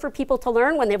harder for people to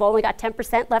learn when they've only got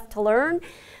 10% left to learn.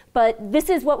 But this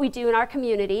is what we do in our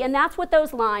community, and that's what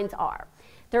those lines are.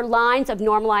 They're lines of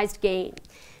normalized gain.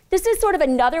 This is sort of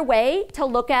another way to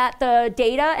look at the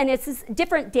data, and it's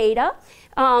different data,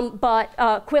 but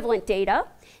equivalent data.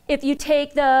 If you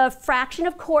take the fraction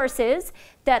of courses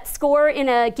that score in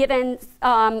a given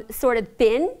sort of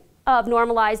bin of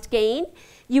normalized gain,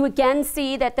 you again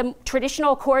see that the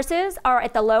traditional courses are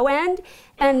at the low end,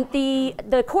 and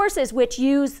the courses which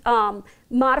use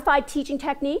modified teaching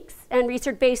techniques and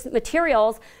research-based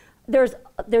materials, there's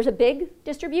a big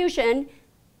distribution,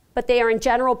 but they are in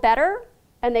general better,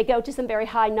 and they go to some very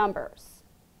high numbers.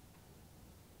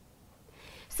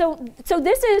 So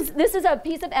this is a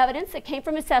piece of evidence that came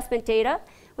from assessment data,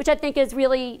 which I think is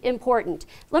really important.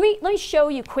 Let me show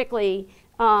you quickly.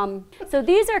 So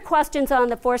these are questions on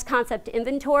the forced concept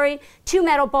inventory. 2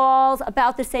 metal balls,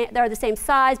 about the same, they're the same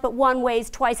size, but one weighs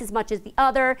twice as much as the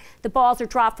other. The balls are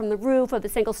dropped from the roof of the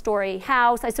single-story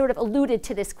house. I sort of alluded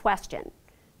to this question.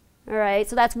 All right,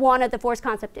 so that's one of the forced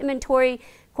concept inventory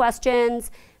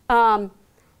questions.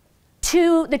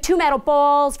 The 2 metal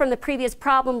balls from the previous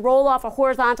problem roll off a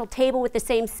horizontal table with the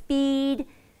same speed.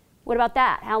 What about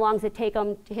that? How long does it take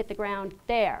them to hit the ground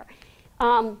there?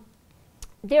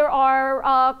 There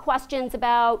are questions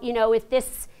about, you know, if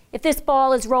this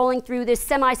ball is rolling through this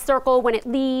semicircle when it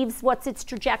leaves, what's its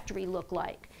trajectory look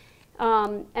like?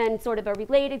 And sort of a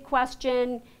related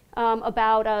question,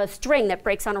 about a string that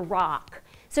breaks on a rock.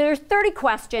 So there's 30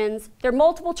 questions. They're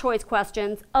multiple choice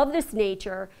questions of this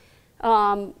nature.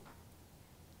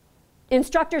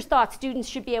 Instructors thought students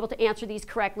should be able to answer these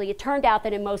correctly. It turned out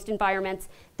that in most environments,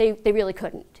 they really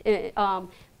couldn't.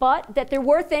 But that there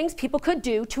were things people could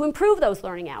do to improve those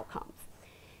learning outcomes.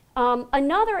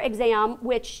 Another exam,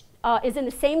 which is in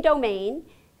the same domain,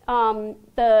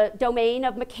 the domain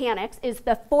of mechanics, is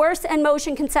the Force and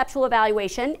Motion Conceptual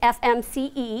Evaluation,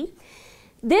 FMCE.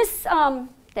 This,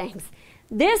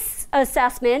 this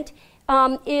assessment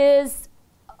is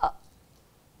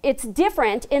it's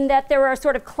different in that there are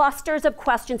sort of clusters of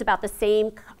questions about the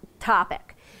same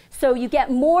topic. So you get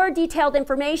more detailed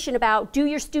information about, do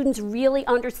your students really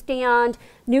understand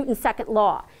Newton's second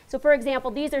law? So for example,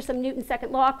 these are some Newton's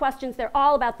second law questions. They're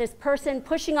all about this person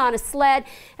pushing on a sled,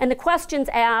 and the questions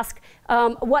ask,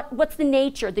 what's the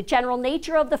nature, the general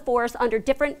nature of the force under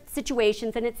different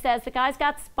situations, and it says the guy's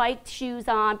got spiked shoes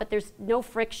on, but there's no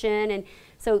friction, and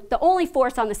so the only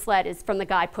force on the sled is from the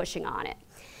guy pushing on it.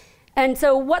 And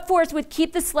so what force would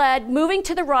keep the sled moving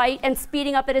to the right and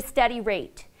speeding up at a steady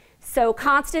rate? So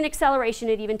constant acceleration,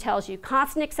 it even tells you,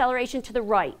 constant acceleration to the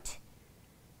right.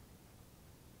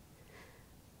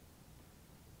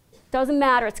 Doesn't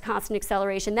matter, it's constant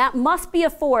acceleration. That must be a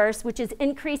force which is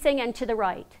increasing and to the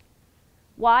right.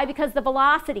 Why? Because the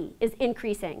velocity is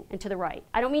increasing and to the right.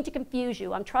 I don't mean to confuse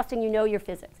you. I'm trusting you know your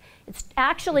physics. It's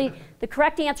actually, the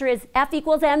correct answer is F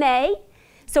equals ma.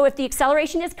 So if the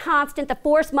acceleration is constant, the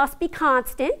force must be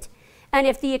constant. And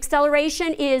if the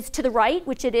acceleration is to the right,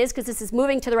 which it is because this is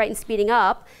moving to the right and speeding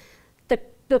up,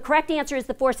 the correct answer is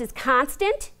the force is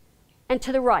constant and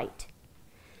to the right.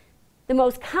 The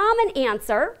most common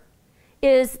answer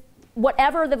is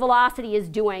whatever the velocity is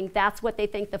doing, that's what they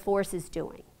think the force is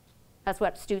doing. That's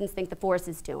what students think the force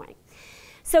is doing.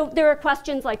 So there are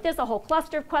questions like this, a whole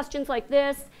cluster of questions like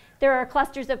this. There are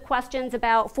clusters of questions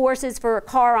about forces for a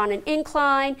car on an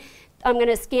incline. I'm going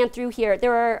to scan through here.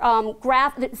 There are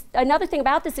another thing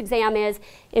about this exam is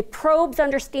it probes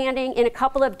understanding in a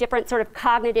couple of different sort of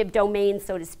cognitive domains,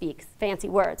 so to speak. Fancy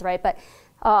words, right? But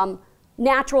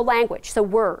natural language, so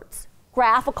words.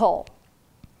 Graphical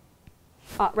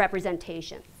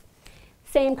representations.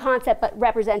 Same concept, but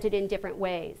represented in different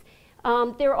ways.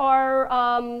 There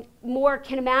are more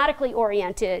kinematically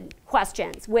oriented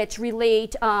questions, which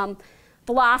relate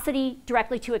velocity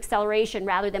directly to acceleration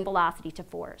rather than velocity to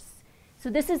force. So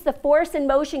this is the Force and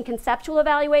Motion Conceptual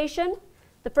Evaluation.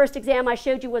 The first exam I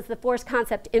showed you was the Force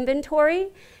Concept Inventory.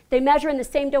 They measure in the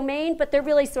same domain, but they're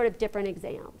really sort of different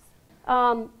exams.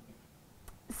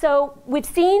 So we've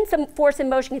seen some Force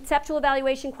and Motion Conceptual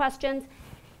Evaluation questions.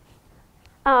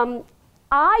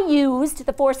 I used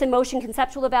the Force and Motion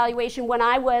Conceptual Evaluation when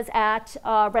I was at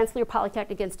Rensselaer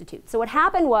Polytechnic Institute. So what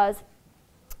happened was,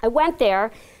 I went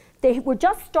there. They were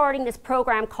just starting this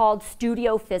program called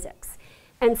Studio Physics.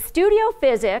 And Studio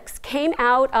Physics came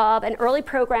out of an early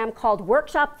program called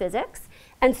Workshop Physics.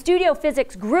 And Studio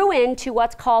Physics grew into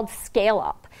what's called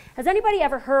Scale-Up. Has anybody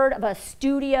ever heard of a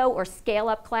studio or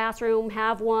scale-up classroom?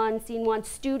 Have one, seen one?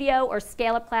 Studio or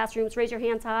scale-up classrooms? Raise your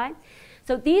hands high.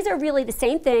 So these are really the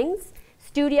same things.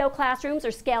 Studio classrooms or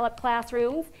scale-up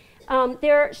classrooms.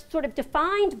 They're sort of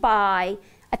defined by,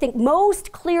 I think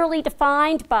most clearly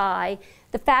defined by,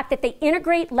 the fact that they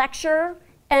integrate lecture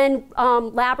and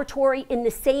laboratory in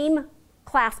the same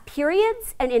class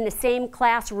periods and in the same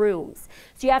classrooms.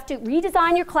 So you have to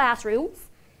redesign your classrooms,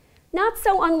 not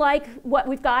so unlike what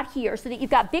we've got here, so that you've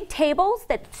got big tables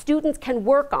that students can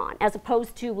work on as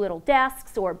opposed to little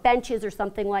desks or benches or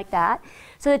something like that,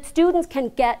 so that students can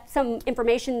get some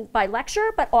information by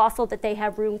lecture, but also that they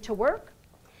have room to work.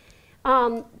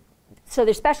 So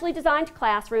they're specially designed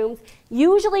classrooms.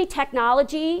 Usually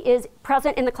technology is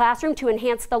present in the classroom to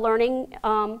enhance the learning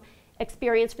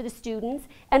experience for the students,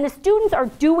 and the students are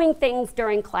doing things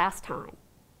during class time.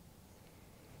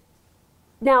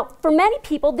 Now, for many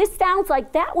people, this sounds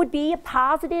like that would be a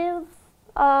positive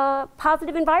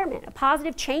environment, a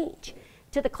positive change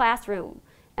to the classroom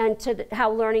and to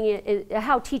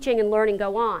how teaching and learning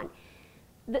go on.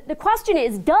 The question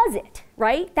is, does it,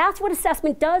 right? That's what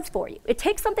assessment does for you. It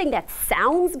takes something that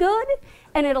sounds good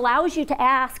and it allows you to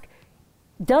ask,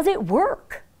 does it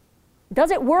work?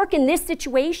 Does it work in this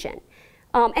situation?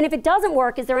 And if it doesn't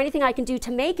work, is there anything I can do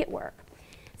to make it work?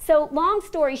 So long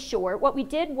story short, what we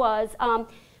did was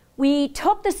we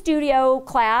took the studio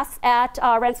class at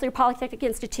Rensselaer Polytechnic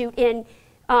Institute in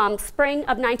spring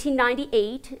of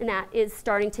 1998, and that is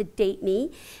starting to date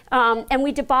me. And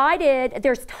we divided,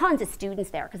 there's tons of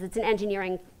students there because it's an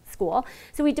engineering school.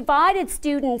 So we divided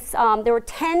students, there were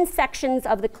 10 sections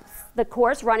of the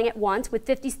course running at once with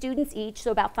 50 students each,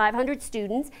 so about 500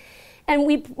 students. And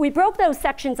we broke those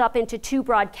sections up into two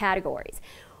broad categories.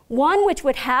 One which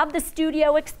would have the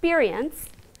studio experience,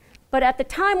 but at the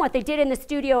time what they did in the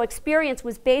studio experience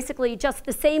was basically just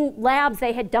the same labs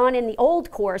they had done in the old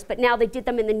course, but now they did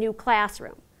them in the new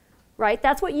classroom, right?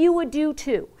 That's what you would do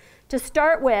too. To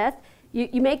start with,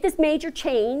 you make this major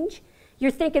change.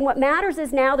 You're thinking what matters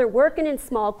is now they're working in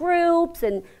small groups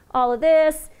and all of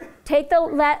this. Take the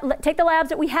labs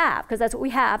that we have, because that's what we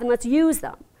have, and let's use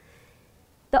them.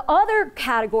 The other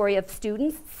category of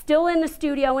students, still in the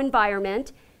studio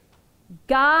environment,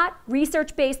 got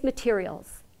research-based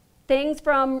materials. Things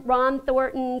from Ron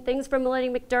Thornton, things from Melanie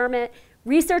McDermott,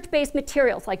 research-based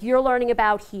materials like you're learning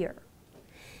about here.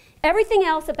 Everything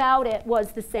else about it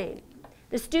was the same.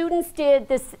 The students did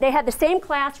this, they had the same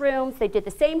classrooms, they did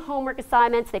the same homework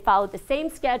assignments, they followed the same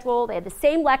schedule, they had the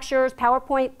same lectures,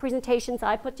 PowerPoint presentations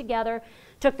I put together,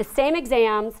 took the same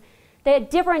exams. They had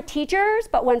different teachers,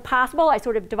 but when possible, I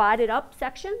sort of divided up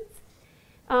sections.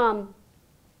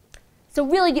 So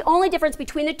really the only difference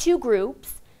between the two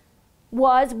groups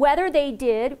was whether they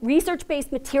did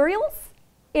research-based materials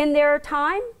in their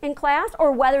time in class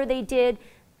or whether they did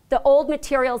the old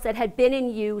materials that had been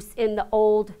in use in the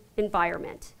old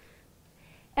environment.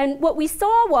 And what we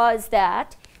saw was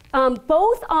that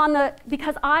both on the,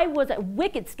 because I was a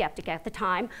wicked skeptic at the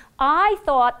time, I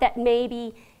thought that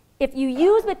maybe if you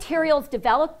use materials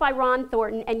developed by Ron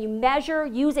Thornton and you measure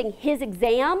using his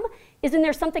exam, isn't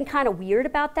there something kind of weird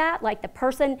about that? Like the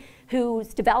person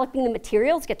who's developing the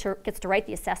materials gets to write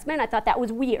the assessment. I thought that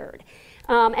was weird.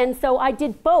 And so I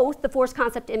did both the force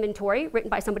concept inventory written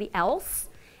by somebody else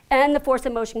and the force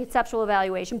and motion conceptual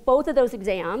evaluation, both of those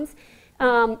exams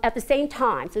at the same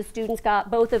time. So students got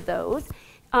both of those.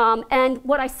 And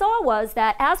what I saw was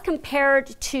that as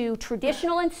compared to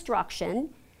traditional instruction,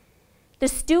 the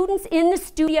students in the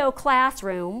studio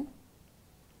classroom,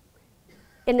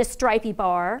 in the stripy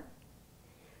bar,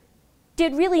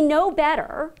 did really no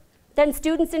better than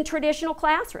students in traditional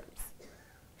classrooms.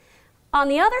 On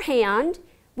the other hand,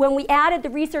 when we added the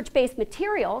research-based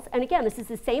materials, and again, this is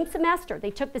the same semester,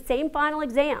 they took the same final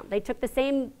exam, they took the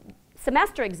same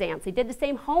semester exams, they did the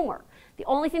same homework. The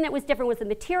only thing that was different was the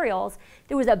materials.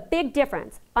 There was a big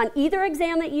difference on either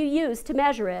exam that you used to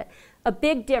measure it, a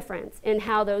big difference in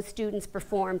how those students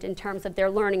performed in terms of their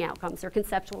learning outcomes, their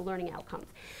conceptual learning outcomes.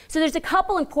 So there's a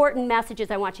couple important messages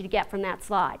I want you to get from that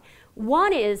slide.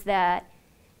 One is that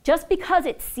just because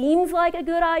it seems like a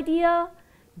good idea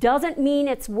doesn't mean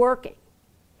it's working.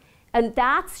 And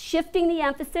that's shifting the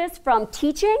emphasis from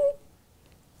teaching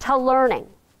to learning.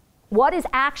 What is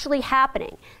actually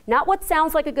happening? Not what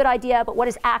sounds like a good idea, but what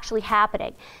is actually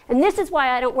happening. And this is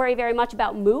why I don't worry very much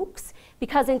about MOOCs,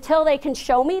 because until they can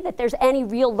show me that there's any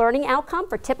real learning outcome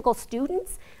for typical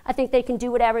students, I think they can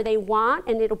do whatever they want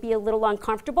and it'll be a little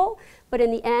uncomfortable. But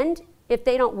in the end, if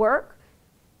they don't work,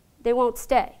 they won't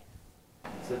stay.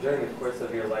 So during the course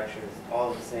of your lectures,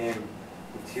 all the same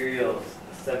materials,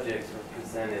 the subjects were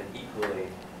presented equally,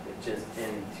 but just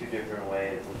in two different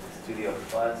ways, with the Studio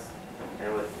Plus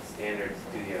and with the standard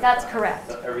Studio. That's class. correct.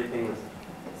 So everything was,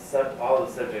 all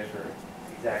the subjects were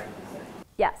exactly the same.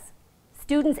 Yes.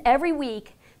 Students every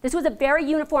week, this was a very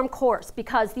uniform course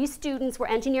because these students were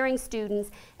engineering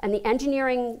students and the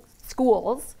engineering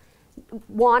schools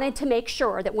wanted to make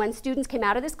sure that when students came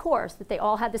out of this course that they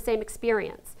all had the same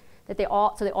experience, that they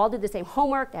all did the same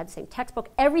homework, they had the same textbook,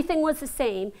 everything was the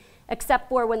same except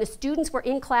for when the students were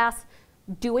in class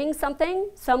doing something,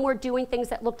 some were doing things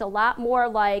that looked a lot more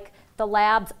like the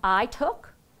labs I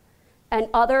took, and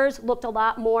others looked a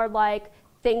lot more like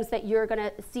things that you're going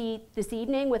to see this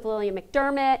evening with Lillian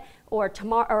McDermott, or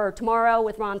tomorrow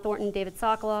with Ron Thornton, David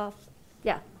Sokoloff.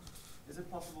 Yeah. Is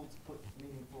it possible to put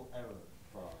meaningful error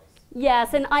bars?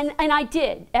 Yes, and I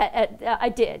did. I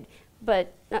did,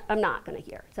 but I'm not going to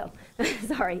here. So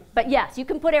sorry, but yes, you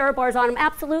can put error bars on them.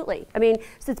 Absolutely. I mean,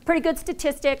 so it's pretty good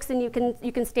statistics, and you can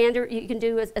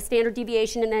do a standard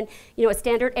deviation and then a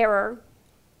standard error.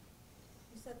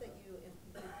 You said that you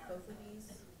implemented both of these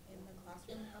in the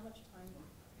classroom. How much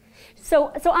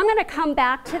time? So I'm going to come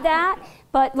back to that,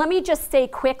 but let me just say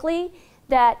quickly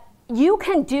that you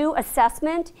can do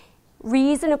assessment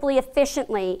reasonably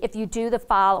efficiently if you do the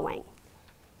following.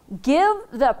 Give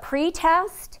the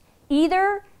pre-test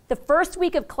either the first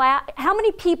week of class. How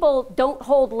many people don't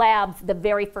hold labs the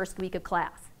very first week of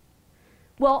class?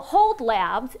 Well, hold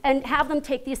labs and have them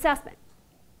take the assessment.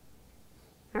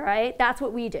 All right, that's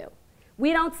what we do.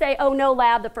 We don't say, oh, no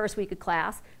lab the first week of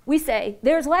class. We say,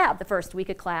 there's lab the first week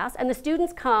of class, and the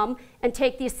students come and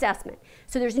take the assessment.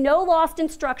 So there's no lost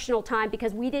instructional time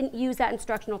because we didn't use that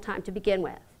instructional time to begin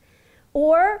with.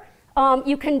 Or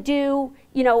you can do,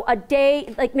 a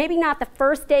day, like maybe not the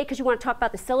first day because you want to talk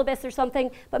about the syllabus or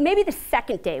something, but maybe the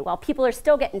second day while people are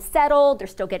still getting settled, they're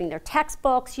still getting their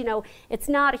textbooks, it's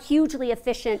not a hugely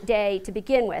efficient day to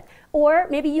begin with. Or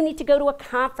maybe you need to go to a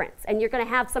conference and you're going to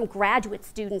have some graduate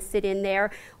students sit in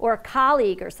there or a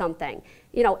colleague or something.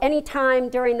 Any time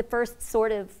during the first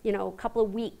sort of, couple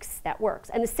of weeks that works.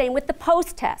 And the same with the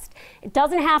post-test. It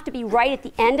doesn't have to be right at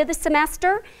the end of the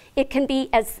semester. It can be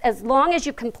as long as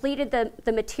you completed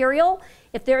the material.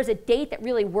 If there's a date that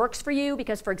really works for you,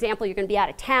 because for example, you're going to be out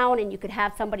of town and you could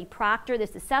have somebody proctor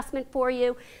this assessment for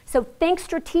you. So think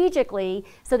strategically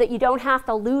so that you don't have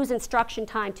to lose instruction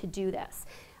time to do this.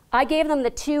 I gave them the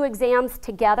 2 exams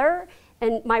together.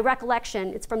 And my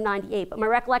recollection, it's from '98, but my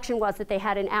recollection was that they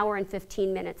had an hour and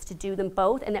 15 minutes to do them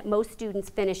both, and that most students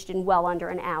finished in well under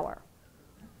an hour.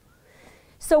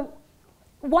 So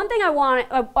one thing I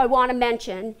want to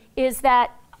mention is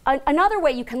that another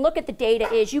way you can look at the data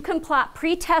is you can plot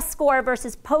pre-test score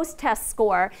versus post-test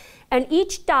score, and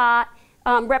each dot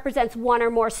represents 1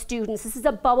 or more students. This is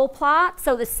a bubble plot,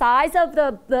 so the size of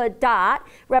the dot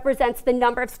represents the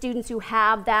number of students who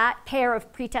have that pair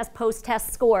of pre-test,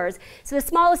 post-test scores. So the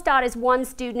smallest dot is 1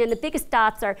 student, and the biggest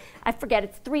dots are, I forget,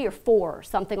 it's 3 or 4 or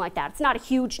something like that. It's not a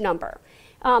huge number.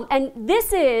 And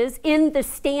this is in the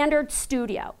standard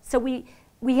studio. So we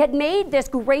had made this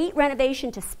great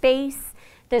renovation to space,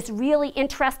 this really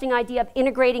interesting idea of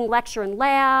integrating lecture and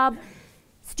lab.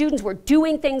 Students were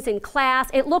doing things in class.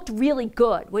 It looked really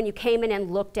good when you came in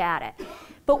and looked at it.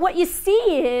 But what you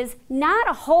see is not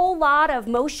a whole lot of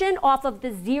motion off of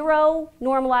the 0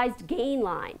 normalized gain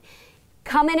line.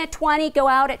 Come in at 20, go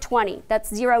out at 20.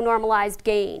 That's 0 normalized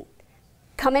gain.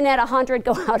 Come in at 100,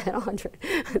 go out at 100.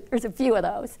 There's a few of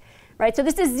those, right? So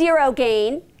this is 0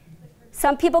 gain.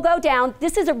 Some people go down.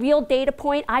 This is a real data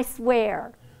point, I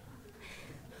swear.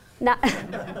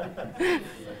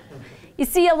 You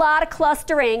see a lot of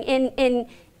clustering in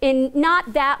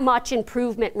not that much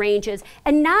improvement ranges,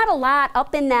 and not a lot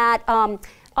up in that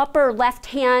upper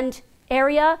left-hand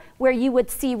area where you would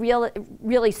see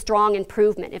really strong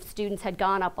improvement if students had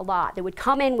gone up a lot. They would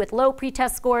come in with low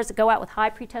pretest scores, go out with high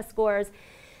pretest scores.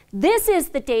 This is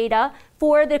the data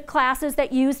for the classes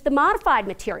that use the modified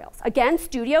materials. Again,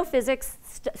 studio physics,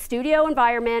 studio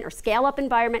environment, or scale-up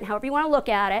environment, however you want to look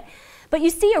at it. But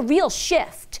you see a real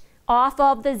shift off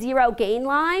of the 0 gain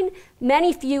line.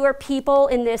 Many fewer people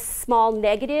in this small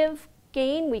negative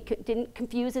gain. We didn't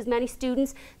confuse as many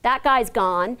students. That guy's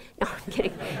gone. No, I'm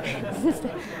kidding.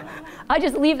 I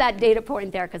just leave that data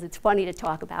point there because it's funny to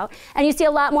talk about. And you see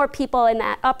a lot more people in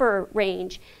that upper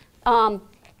range.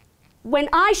 When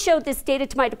I showed this data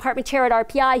to my department chair at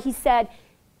RPI, he said,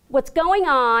 what's going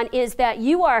on is that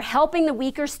you are helping the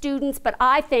weaker students, but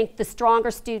I think the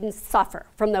stronger students suffer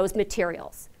from those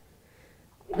materials.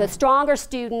 The stronger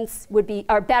students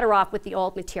are better off with the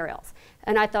old materials.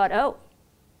 And I thought, oh,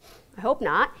 I hope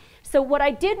not. So what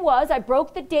I did was I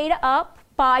broke the data up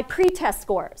by pretest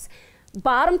scores.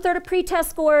 Bottom third of pretest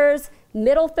scores,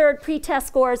 middle third pretest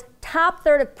scores, top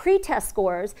third of pretest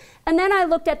scores, and then I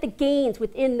looked at the gains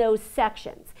within those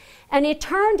sections. And it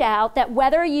turned out that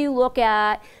whether you look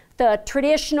at the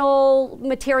traditional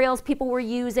materials people were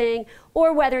using,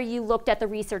 or whether you looked at the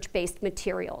research-based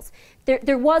materials,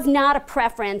 there was not a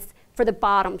preference for the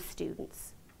bottom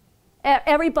students.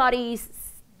 Everybody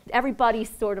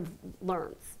sort of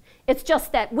learns. It's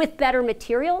just that with better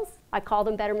materials, I call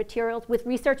them better materials, with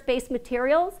research-based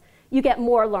materials, you get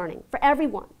more learning for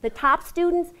everyone, the top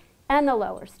students and the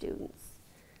lower students.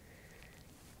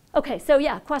 Okay, so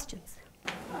yeah, questions?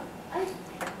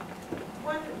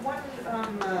 One complaint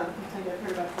I've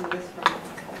heard about some of this from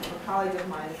a colleague of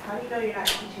mine is, how do you know you're not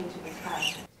teaching to the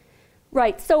test?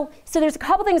 Right, so there's a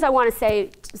couple things I want to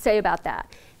say about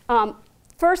that.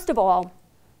 First of all,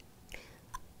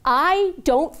 I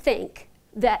don't think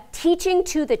that teaching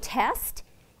to the test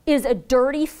is a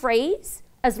dirty phrase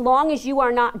as long as you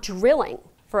are not drilling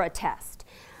for a test.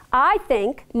 I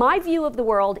think my view of the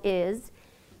world is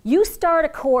you start a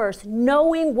course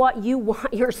knowing what you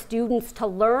want your students to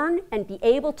learn and be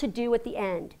able to do at the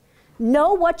end.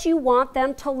 Know what you want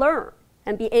them to learn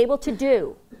and be able to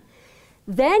do.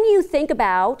 Then you think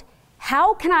about,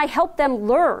 how can I help them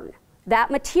learn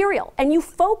that material? And you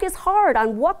focus hard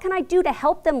on what can I do to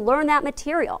help them learn that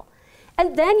material.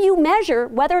 And then you measure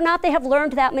whether or not they have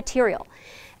learned that material.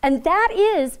 And that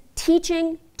is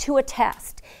teaching to a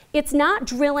test. It's not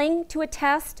drilling to a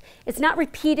test. It's not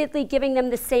repeatedly giving them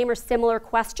the same or similar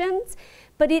questions,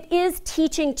 but it is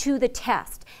teaching to the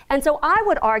test. And so I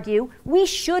would argue we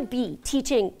should be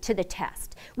teaching to the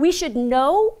test. We should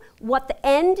know what the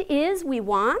end is we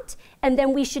want, and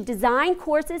then we should design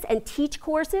courses and teach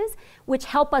courses which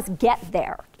help us get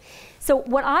there. So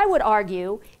what I would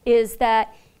argue is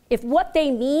that if what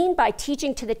they mean by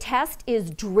teaching to the test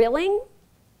is drilling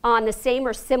on the same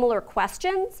or similar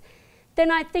questions, then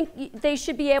I think they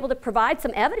should be able to provide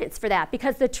some evidence for that,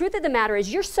 because the truth of the matter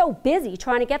is you're so busy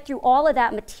trying to get through all of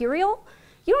that material,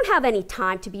 you don't have any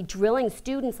time to be drilling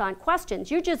students on questions.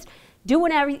 You're just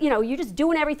doing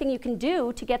everything you can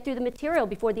do to get through the material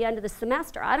before the end of the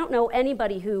semester. I don't know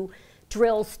anybody who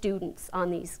drills students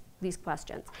on these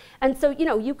questions. And so,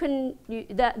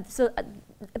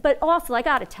 but also I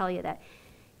gotta tell you that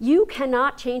you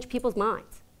cannot change people's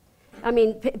minds. I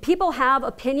mean, people have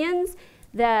opinions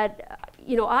that,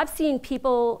 I've seen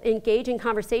people engage in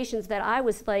conversations that I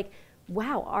was like,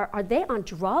 wow, are they on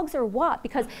drugs or what?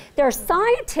 Because they're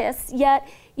scientists, yet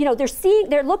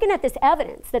they're looking at this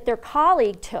evidence that their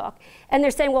colleague took, and they're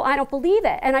saying, well, I don't believe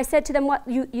it. And I said to them, what,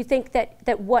 you think that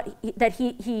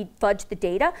he fudged the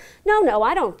data? No,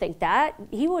 I don't think that.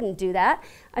 He wouldn't do that.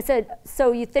 I said,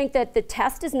 so you think that the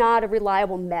test is not a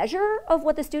reliable measure of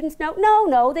what the students know?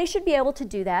 No, they should be able to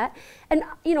do that. And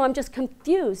I'm just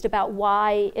confused about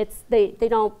why they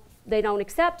don't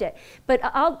accept it. But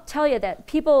I'll tell you that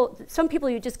some people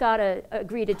you just gotta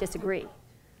agree to disagree.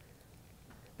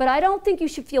 But I don't think you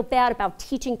should feel bad about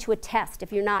teaching to a test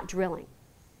if you're not drilling.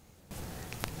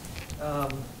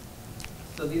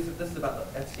 So this is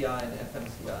about the FCI and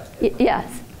FMCI.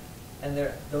 Yes. And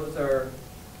those are,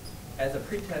 as a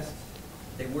pretest,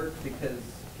 they work because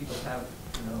people have,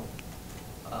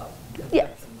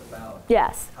 conceptions about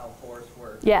how force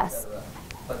works, etc.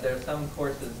 But there are some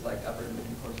courses, like upper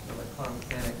division courses like quantum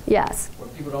mechanics, where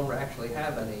people don't actually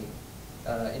have any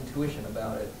intuition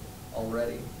about it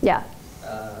already. Yeah.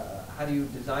 How do you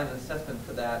design an assessment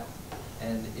for that,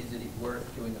 and is it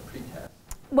worth doing a pretest?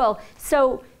 Well,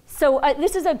 so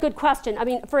this is a good question. I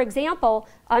mean, for example,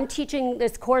 I'm teaching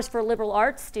this course for liberal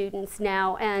arts students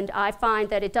now, and I find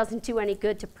that it doesn't do any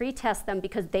good to pretest them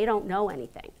because they don't know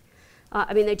anything.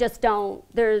 I mean, they just don't.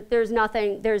 There's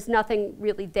nothing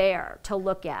really there to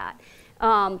look at.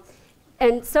 And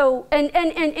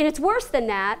it's worse than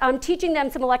that. I'm teaching them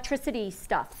some electricity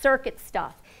stuff, circuit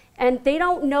stuff, and they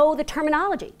don't know the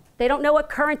terminology. They don't know what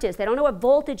current is. They don't know what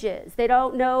voltage is. They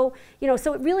don't know,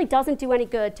 so it really doesn't do any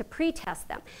good to pretest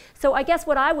them. So I guess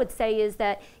what I would say is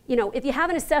that, if you have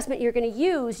an assessment you're going to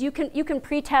use, you can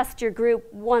pretest your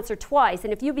group once or twice.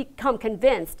 And if you become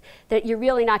convinced that you're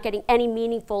really not getting any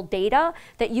meaningful data,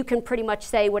 that you can pretty much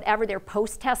say whatever their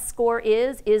post-test score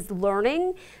is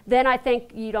learning, then I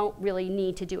think you don't really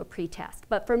need to do a pretest.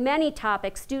 But for many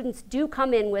topics, students do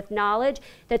come in with knowledge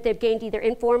that they've gained either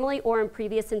informally or in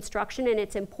previous instruction, and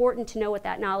it's important to know what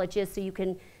that knowledge is so you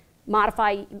can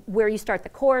modify where you start the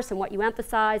course and what you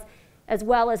emphasize, as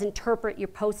well as interpret your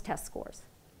post-test scores.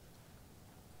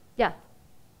 Yeah.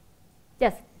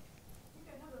 Yes? Okay,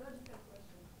 I have a logical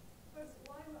question. First,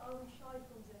 why are we shy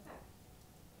from the fact?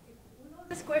 If we know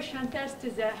this question test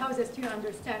is how the student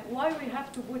understand, why we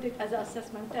have to put it as an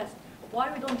assessment test?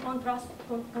 Why we don't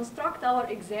construct our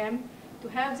exam to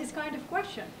have this kind of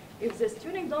question? If the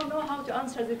student don't know how to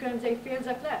answer the question, they fail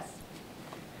the class.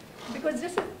 Because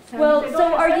this is... Well,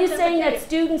 so are you saying that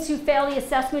students who fail the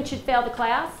assessment should fail the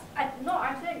class? No,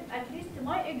 I'm saying at least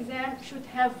my exam should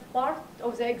have part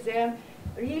of the exam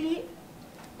really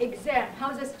exam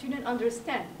how the student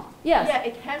understand. Yes. Yeah,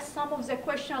 it has some of the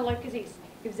question like this.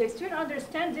 If the student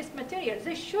understands this material,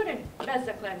 they shouldn't pass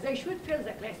the class. They should fail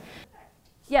the class.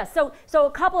 Yes, so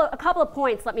a couple of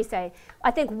points, let me say.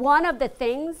 I think one of the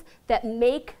things that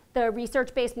make the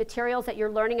research-based materials that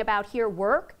you're learning about here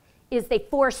work is they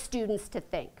force students to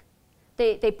think.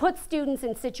 They put students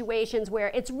in situations where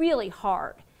it's really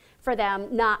hard for them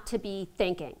not to be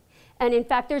thinking. And in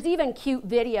fact, there's even cute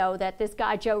video that this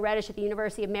guy, Joe Reddish at the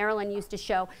University of Maryland used to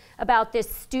show about this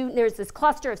student. There's this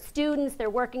cluster of students,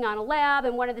 they're working on a lab,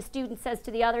 and one of the students says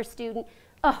to the other student,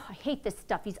 oh, I hate this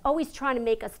stuff. He's always trying to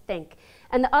make us think.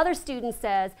 And the other student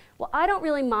says, well, I don't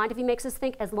really mind if he makes us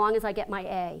think as long as I get my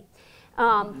A.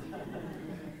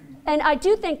 And I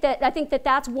think that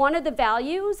that's one of the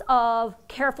values of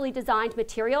carefully designed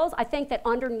materials. I think that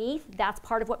underneath, that's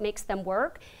part of what makes them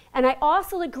work. And I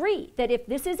also agree that if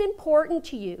this is important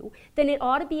to you, then it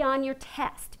ought to be on your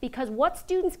test, because what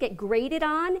students get graded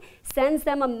on sends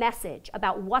them a message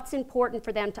about what's important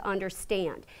for them to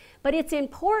understand. But it's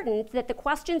important that the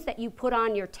questions that you put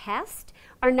on your test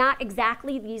are not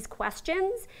exactly these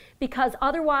questions, because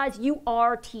otherwise you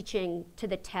are teaching to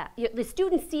the test. The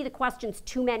students see the questions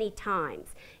too many times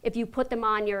if you put them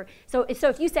on your, so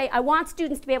if you say, I want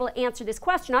students to be able to answer this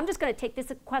question, I'm just going to take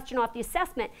this question off the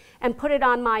assessment and put it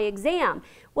on my exam.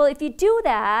 Well, if you do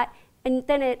that, and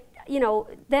then it, you know,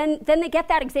 then they get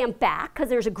that exam back because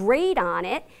there's a grade on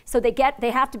it, so they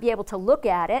have to be able to look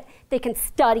at it, they can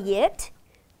study it,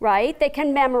 right? They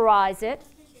can memorize it.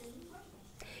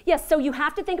 Yes, so you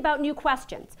have to think about new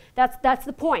questions. That's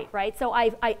the point, right? So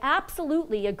I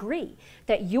absolutely agree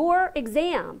that your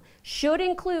exam should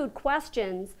include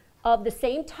questions of the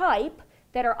same type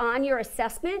that are on your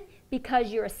assessment,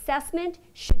 because your assessment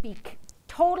should be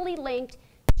totally linked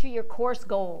to your course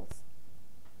goals.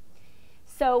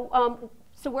 So,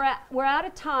 we're out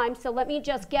of time, so let me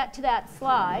just get to that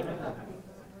slide.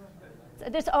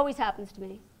 This always happens to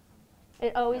me.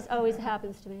 It always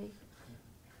happens to me.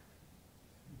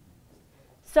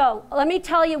 So let me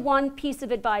tell you one piece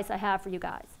of advice I have for you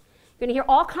guys. You're going to hear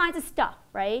all kinds of stuff,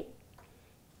 right?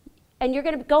 And you're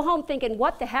going to go home thinking,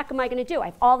 what the heck am I going to do? I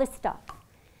have all this stuff.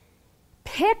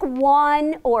 Pick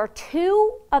one or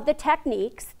two of the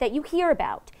techniques that you hear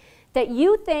about that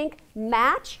you think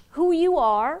match who you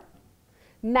are,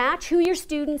 match who your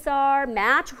students are,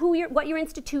 match what your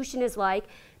institution is like.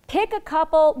 Pick a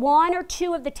couple, one or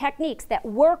two of the techniques that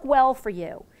work well for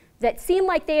you, that seem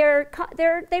like they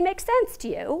make sense to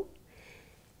you,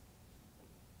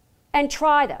 and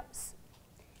try those.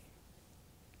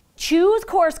 Choose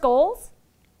course goals,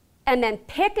 and then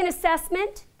pick an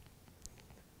assessment,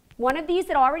 one of these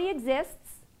that already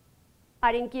exists.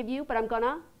 I didn't give you, but I'm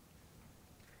gonna.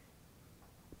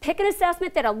 Pick an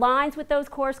assessment that aligns with those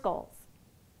course goals.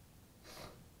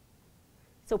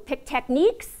 So pick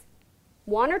techniques,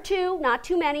 one or two, not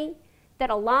too many, that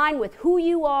align with who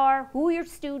you are, who your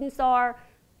students are,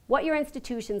 what your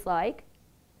institution's like.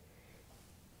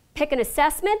 Pick an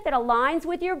assessment that aligns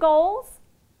with your goals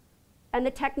and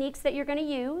the techniques that you're going to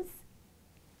use.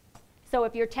 So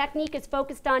if your technique is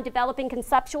focused on developing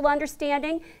conceptual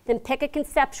understanding, then pick a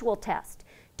conceptual test.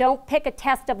 Don't pick a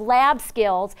test of lab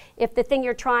skills if the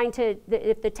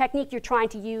if the technique you're trying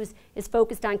to use is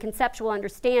focused on conceptual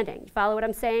understanding. You follow what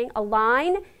I'm saying?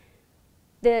 Align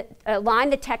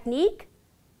the technique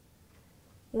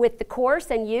with the course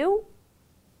and you.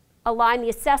 Align the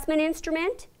assessment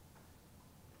instrument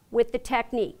with the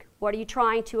technique. What are you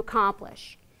trying to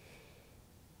accomplish?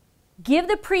 Give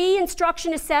the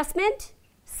pre-instruction assessment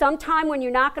sometime when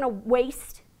you're not going to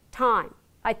waste time.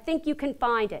 I think you can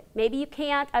find it. Maybe you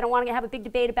can't. I don't want to have a big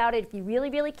debate about it. If you really,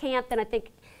 really can't, then I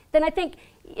think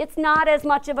it's not as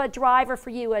much of a driver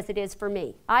for you as it is for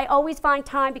me. I always find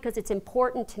time because it's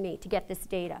important to me to get this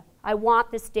data. I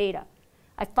want this data.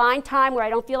 I find time where I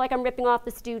don't feel like I'm ripping off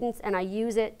the students, and I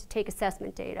use it to take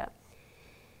assessment data.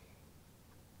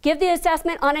 Give the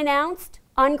assessment unannounced,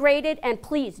 ungraded, and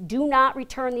please do not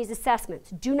return these assessments.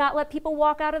 Do not let people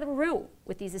walk out of the room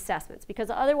with these assessments, because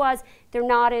otherwise they're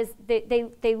not as,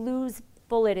 they lose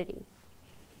validity.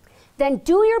 Then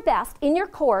do your best in your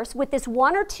course with this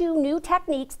one or two new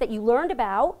techniques that you learned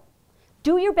about.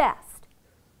 Do your best.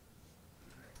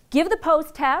 Give the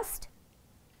post-test.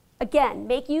 Again,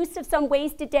 make use of some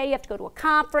wasted day. You have to go to a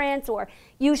conference, or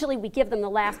usually we give them the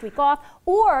last week off.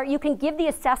 Or you can give the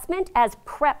assessment as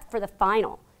prep for the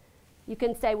final. You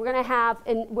can say, we're going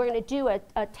to do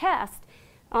a test.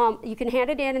 You can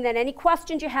hand it in, and then any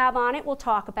questions you have on it we'll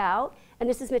talk about. And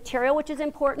this is material which is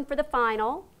important for the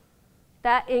final.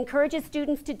 That encourages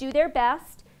students to do their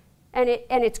best, and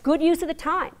it's good use of the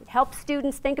time. It helps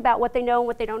students think about what they know and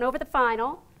what they don't know for the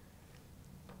final.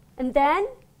 And then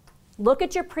look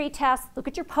at your pre-test, look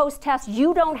at your post-test.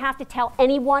 You don't have to tell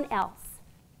anyone else.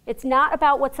 It's not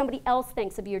about what somebody else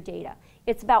thinks of your data.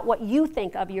 It's about what you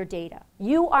think of your data.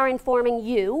 You are informing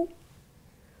you.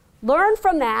 Learn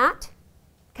from that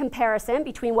comparison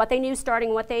between what they knew starting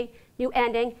and what they knew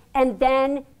ending, and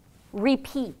then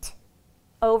repeat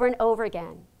over and over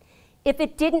again. If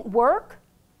it didn't work,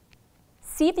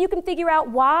 see if you can figure out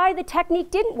why the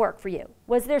technique didn't work for you.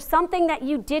 Was there something that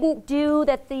you didn't do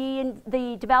that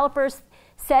the developers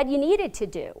said you needed to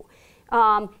do?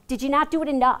 Did you not do it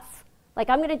enough? Like,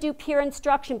 I'm going to do peer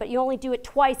instruction, but you only do it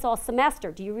twice all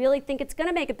semester. Do you really think it's going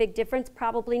to make a big difference?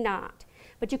 Probably not.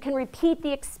 But you can repeat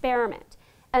the experiment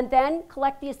and then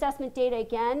collect the assessment data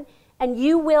again, and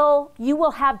you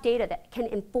will have data that can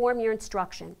inform your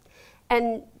instruction.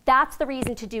 And That's the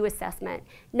reason to do assessment.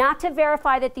 Not to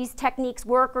verify that these techniques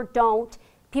work or don't.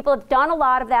 People have done a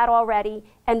lot of that already,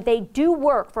 and they do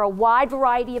work for a wide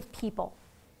variety of people.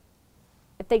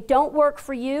 If they don't work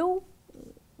for you,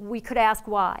 we could ask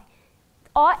why.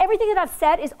 Everything that I've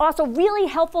said is also really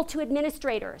helpful to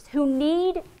administrators who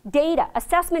need data,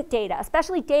 assessment data,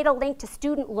 especially data linked to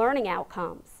student learning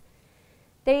outcomes.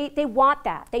 They want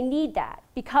that, they need that,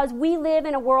 because we live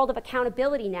in a world of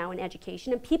accountability now in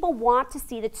education, and people want to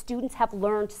see that students have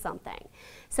learned something.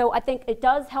 So I think it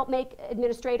does help make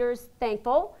administrators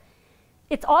thankful.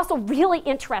 It's also really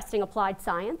interesting applied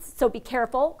science, so be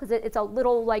careful, because it's a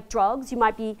little like drugs. You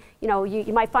might be,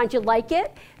 you might find you like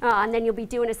it, and then you'll be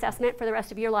doing assessment for the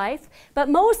rest of your life. But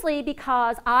mostly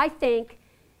because I think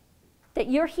that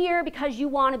you're here because you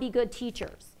want to be good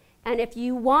teachers. And if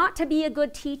you want to be a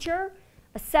good teacher,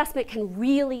 assessment can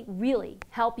really, really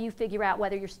help you figure out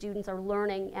whether your students are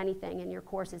learning anything in your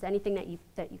courses, anything that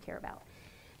you care about.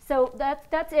 So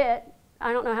that's it.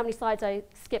 I don't know how many slides I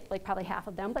skipped, like probably half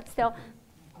of them, but still,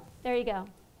 there you go.